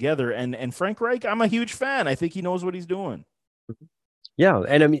comes together. And Frank Reich, I'm a huge fan. I think he knows what he's doing. Yeah,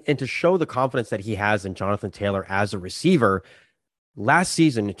 and I mean, and to show the confidence that he has in Jonathan Taylor as a receiver, last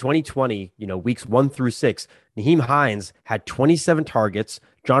season in 2020, weeks 1 through 6, Nyheim Hines had 27 targets.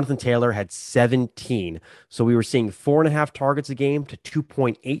 Jonathan Taylor had 17. So we were seeing 4.5 targets a game to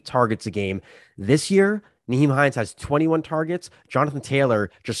 2.8 targets a game. This year, Nyheim Hines has 21 targets. Jonathan Taylor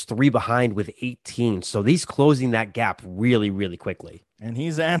just 3 behind with 18. So he's closing that gap really, really quickly. And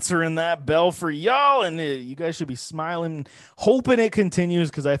he's answering that bell for y'all. And you guys should be smiling, hoping it continues,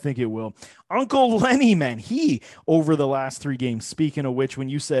 because I think it will. Uncle Lenny, man, he over the last 3 games. Speaking of which, when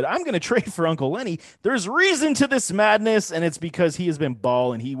you said, I'm going to trade for Uncle Lenny, there's reason to this madness. And it's because he has been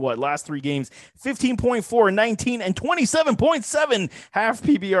balling. He, last 3 games, 15.4, 19, and 27.7 half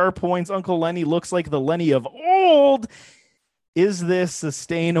PBR points. Uncle Lenny looks like the Lenny of old. Is this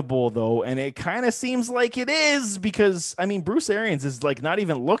sustainable, though? And it kind of seems like it is, because, I mean, Bruce Arians is like not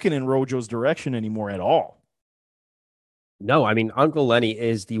even looking in Rojo's direction anymore at all. No, I mean, Uncle Lenny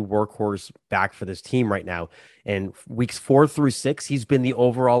is the workhorse back for this team right now. And weeks 4 through 6, he's been the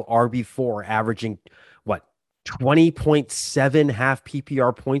overall RB4, averaging 20.7 half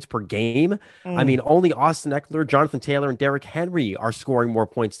PPR points per game. I mean, only Austin Ekeler, Jonathan Taylor, and Derrick Henry are scoring more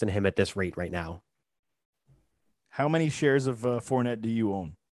points than him at this rate right now. How many shares of Fournette do you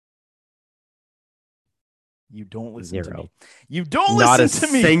own? You don't listen 0. to me. You don't Not listen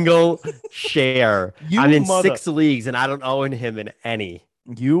to me. Not a single share. I'm in 6 leagues and I don't own him in any.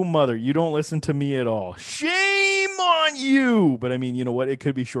 You don't listen to me at all. Shame on you. But I mean, you know what? It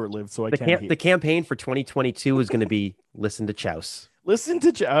could be short-lived, so the campaign for 2022 is going to be listen to Chouse.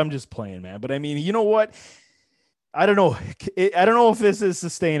 I'm just playing, man. But I mean, you know what? I don't know. I don't know if this is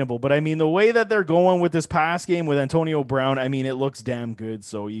sustainable, but I mean, the way that they're going with this pass game with Antonio Brown, I mean, it looks damn good.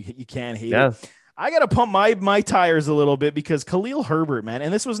 So you can't hate it. I got to pump my tires a little bit, because Khalil Herbert, man,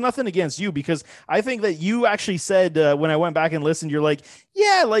 and this was nothing against you, because I think that you actually said when I went back and listened, you're like,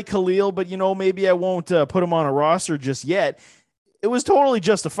 yeah, I like Khalil, but maybe I won't put him on a roster just yet. It was totally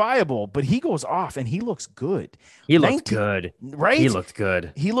justifiable, but he goes off and he looks good. He looked good, right? He looked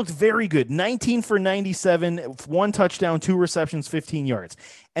good. He looked very good. 19 for 97, 1 touchdown, 2 receptions, 15 yards.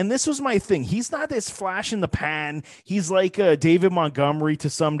 And this was my thing. He's not this flash in the pan. He's like David Montgomery to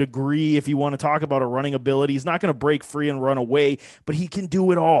some degree. If you want to talk about a running ability, he's not going to break free and run away, but he can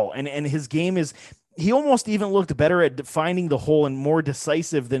do it all. And his game is, he almost even looked better at finding the hole and more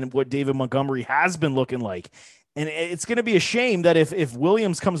decisive than what David Montgomery has been looking like. And it's going to be a shame that if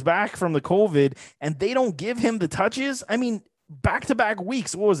Williams comes back from the COVID and they don't give him the touches, I mean, back-to-back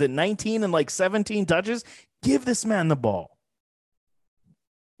weeks, what was it, 19 and 17 touches? Give this man the ball.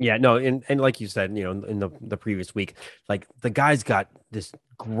 Yeah, no, and like you said, in the previous week, like the guy's got this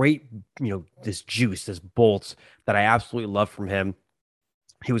great, this juice, this bolt that I absolutely love from him.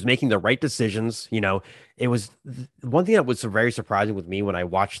 He was making the right decisions. It was one thing that was very surprising with me when I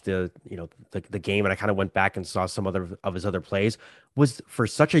watched the game, and I kind of went back and saw some other of his other plays, was for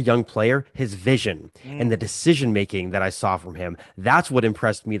such a young player, his vision and the decision making that I saw from him. That's what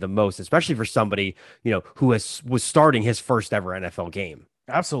impressed me the most, especially for somebody, who was starting his first ever NFL game.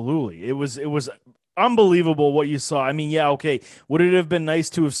 Absolutely. It was unbelievable what you saw. I mean, yeah, okay. Would it have been nice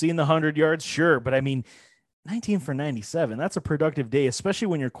to have seen the 100 yards? Sure. But I mean, 19 for 97. That's a productive day, especially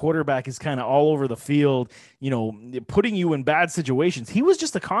when your quarterback is kind of all over the field, putting you in bad situations. He was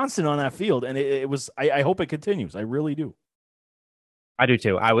just a constant on that field. And it was, I hope it continues. I really do. I do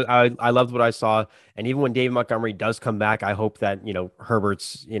too. I loved what I saw. And even when David Montgomery does come back, I hope that,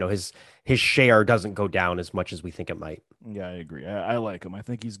 Herbert's, his share doesn't go down as much as we think it might. Yeah, I agree. I like him. I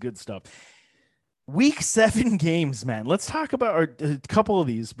think he's good stuff. Week 7 games, man. Let's talk about a couple of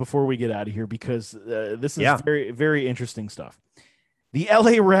these before we get out of here, because this is very, very interesting stuff. The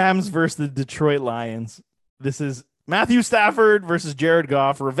LA Rams versus the Detroit Lions. This is Matthew Stafford versus Jared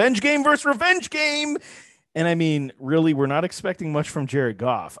Goff. Revenge game versus revenge game. And I mean, really, we're not expecting much from Jared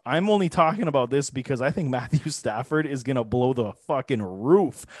Goff. I'm only talking about this because I think Matthew Stafford is going to blow the fucking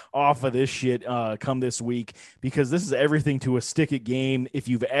roof off of this shit come this week, because this is everything to a stick-it game, if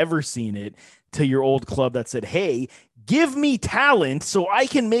you've ever seen it, to your old club that said, hey, give me talent so I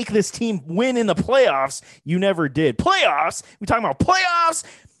can make this team win in the playoffs. You never did. Playoffs? We're talking about playoffs?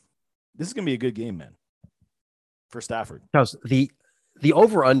 This is going to be a good game, man, for Stafford. The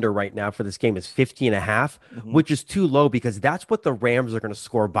over-under right now for this game is 50.5, which is too low because that's what the Rams are going to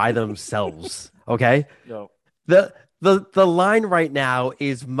score by themselves. Okay? No. The line right now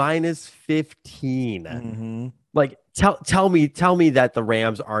is minus 15. Like, tell me that the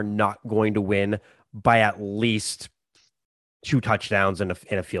Rams are not going to win by at least 2 touchdowns and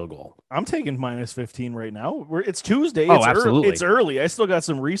a field goal. I'm taking minus 15 right now. It's Tuesday. Oh, absolutely. It's early. I still got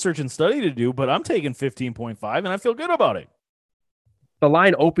some research and study to do, but I'm taking 15.5, and I feel good about it. The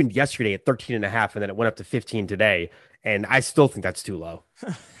line opened yesterday at 13.5, and then it went up to 15 today, and I still think that's too low.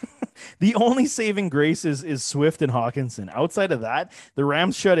 The only saving grace is Swift and Hawkinson. Outside of that, the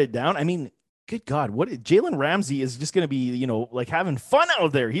Rams shut it down. I mean, good God, Jalen Ramsey is just going to be, like having fun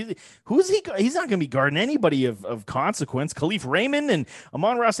out there. He's not going to be guarding anybody of consequence. Khalif Raymond and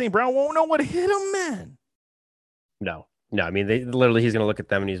Amon-Ra St. Brown won't know what to hit him, man. No. I mean, he's going to look at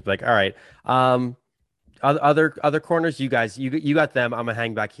them and he's like, all right, other corners, you guys, you got them. I'm gonna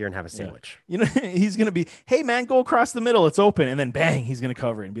hang back here and have a sandwich. Yeah. He's gonna be, hey man, go across the middle, it's open, and then bang, he's gonna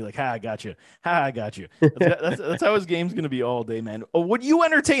cover it and be like, I got you. That's how his game's gonna be all day, man. Oh, would you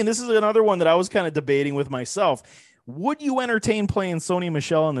entertain? This is another one that I was kind of debating with myself. Would you entertain playing Sony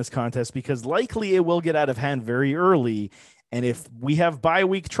Michel in this contest? Because likely it will get out of hand very early. And if we have bye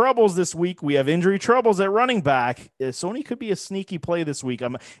week troubles this week, we have injury troubles at running back, Sony could be a sneaky play this week.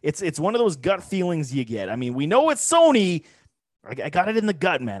 It's one of those gut feelings you get. I mean, we know it's Sony. I got it in the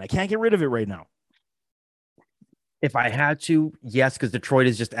gut, man. I can't get rid of it right now. If I had to, yes, because Detroit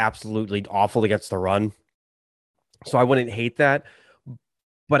is just absolutely awful against the run. So I wouldn't hate that.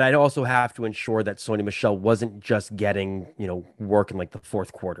 But I'd also have to ensure that Sony Michel wasn't just getting, work in like the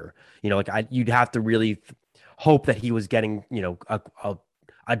fourth quarter. You'd have to really hope that he was getting,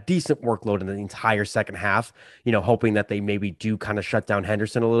 a decent workload in the entire second half, hoping that they maybe do kind of shut down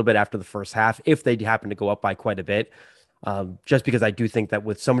Henderson a little bit after the first half, if they happen to go up by quite a bit. Just because I do think that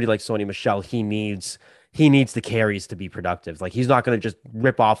with somebody like Sony Michel, he needs the carries to be productive. Like, he's not going to just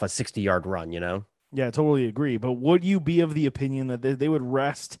rip off a 60-yard run, Yeah, I totally agree. But would you be of the opinion that they would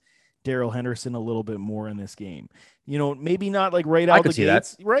rest Darrell Henderson a little bit more in this game? Maybe not like right out the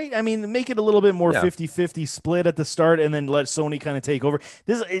gates, right? I mean, make it a little bit more 50-50 split at the start and then let Sony kind of take over.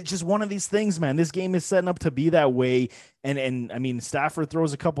 It's just one of these things, man. This game is setting up to be that way. And I mean, Stafford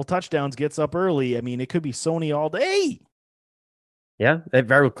throws a couple touchdowns, gets up early. I mean, it could be Sony all day. Yeah, it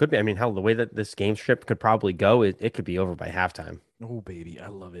very well could be. I mean, hell, the way that this game script could probably go, it could be over by halftime. Oh, baby. I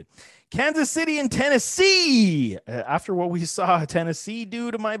love it. Kansas City and Tennessee. After what we saw Tennessee do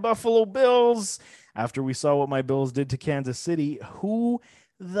to my Buffalo Bills, after we saw what my Bills did to Kansas City, who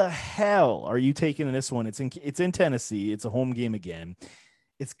the hell are you taking in this one? It's in Tennessee. It's a home game again.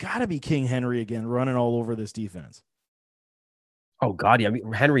 It's got to be King Henry again running all over this defense. Oh God, yeah. I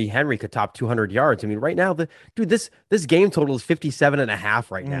mean, Henry could top 200 yards. I mean, right now, this game total is 57.5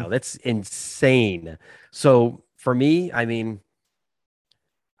 right now. That's insane. So for me, I mean,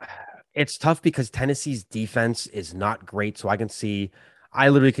 it's tough because Tennessee's defense is not great. So I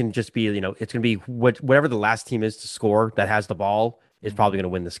literally can just be, it's going to be whatever the last team is to score that has the ball is probably going to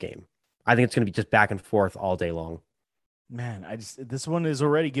win this game. I think it's going to be just back and forth all day long. Man, this one is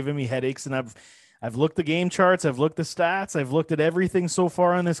already giving me headaches, and I've looked the game charts, I've looked the stats, I've looked at everything so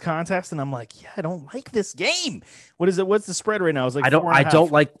far in this contest, and I'm like, yeah, I don't like this game. What is it? What's the spread right now? It's like I don't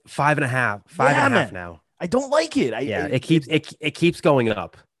like 5.5. 5.5 now. I don't like it. It keeps going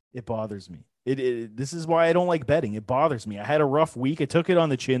up. It bothers me. This is why I don't like betting. It bothers me. I had a rough week. I took it on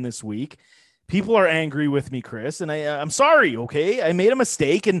the chin this week. People are angry with me, Chris, and I'm sorry, okay? I made a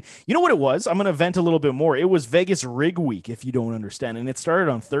mistake, and you know what it was? I'm going to vent a little bit more. It was Vegas Rig Week, if you don't understand, and it started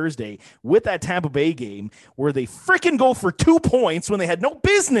on Thursday with that Tampa Bay game where they freaking go for 2 points when they had no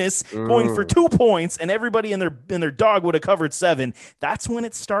business going for 2 points, and everybody in their dog would have covered 7. That's when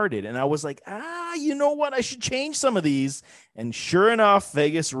it started, and I was like, you know what? I should change some of these, and sure enough,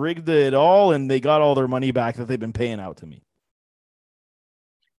 Vegas rigged it all, and they got all their money back that they've been paying out to me.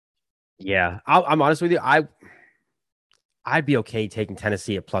 Yeah, I'm honest with you. I'd be okay taking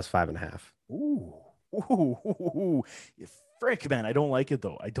Tennessee at plus 5.5. Ooh, frick, man! I don't like it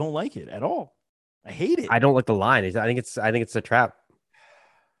though. I don't like it at all. I hate it. I don't like the line. I think it's a trap.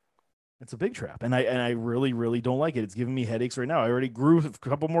 It's a big trap, and I really, really don't like it. It's giving me headaches right now. I already grew a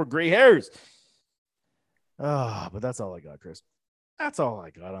couple more gray hairs. But that's all I got, Chris. That's all I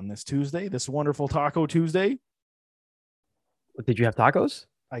got on this Tuesday. This wonderful Taco Tuesday. Did you have tacos?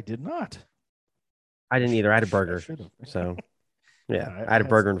 I did not. I didn't either. I had a burger. So, yeah, I had a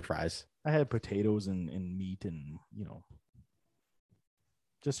burger and fries. I had potatoes and meat and,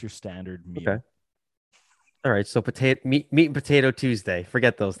 just your standard meal. Okay. All right. So meat and potato Tuesday.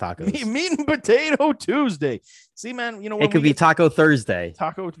 Forget those tacos. Meat and potato Tuesday. See, man, you know what? It could be Taco Thursday. Be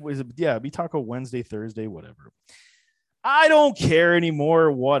Taco Wednesday, Thursday, whatever. I don't care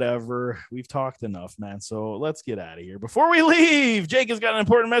anymore. Whatever. We've talked enough, man. So let's get out of here. Before we leave, Jake has got an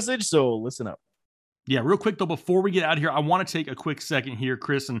important message. So listen up. Yeah, real quick, though, before we get out of here, I want to take a quick second here,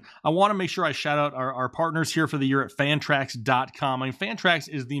 Chris, and I want to make sure I shout out our partners here for the year at Fantrax.com. I mean, Fantrax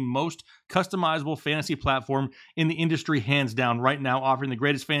is the most customizable fantasy platform in the industry, hands down, right now, offering the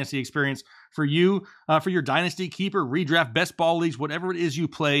greatest fantasy experience for you, for your dynasty, keeper, redraft, best ball leagues, whatever it is you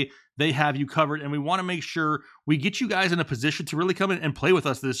play, they have you covered. And we want to make sure we get you guys in a position to really come in and play with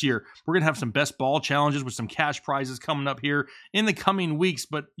us this year. We're going to have some best ball challenges with some cash prizes coming up here in the coming weeks,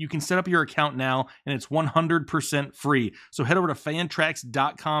 but you can set up your account now and it's 100% free. So head over to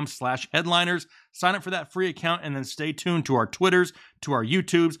fantrax.com/headliners, sign up for that free account, and then stay tuned to our Twitters, to our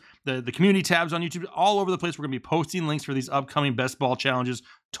YouTubes, the community tabs on YouTube, all over the place. We're going to be posting links for these upcoming best ball challenges.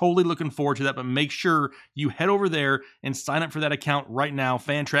 Totally looking forward to that, but make sure you head over there and sign up for that account right now,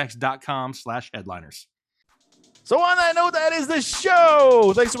 fantrax.com/headliners. So on that note, that is the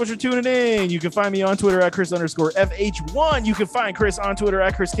show. Thanks so much for tuning in. You can find me on Twitter at Chris_FH1. You can find Chris on Twitter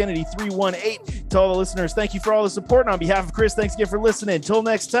at ChrisKennedy318. To all the listeners, thank you for all the support. And on behalf of Chris, thanks again for listening. Until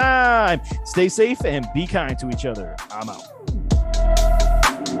next time, stay safe and be kind to each other. I'm out.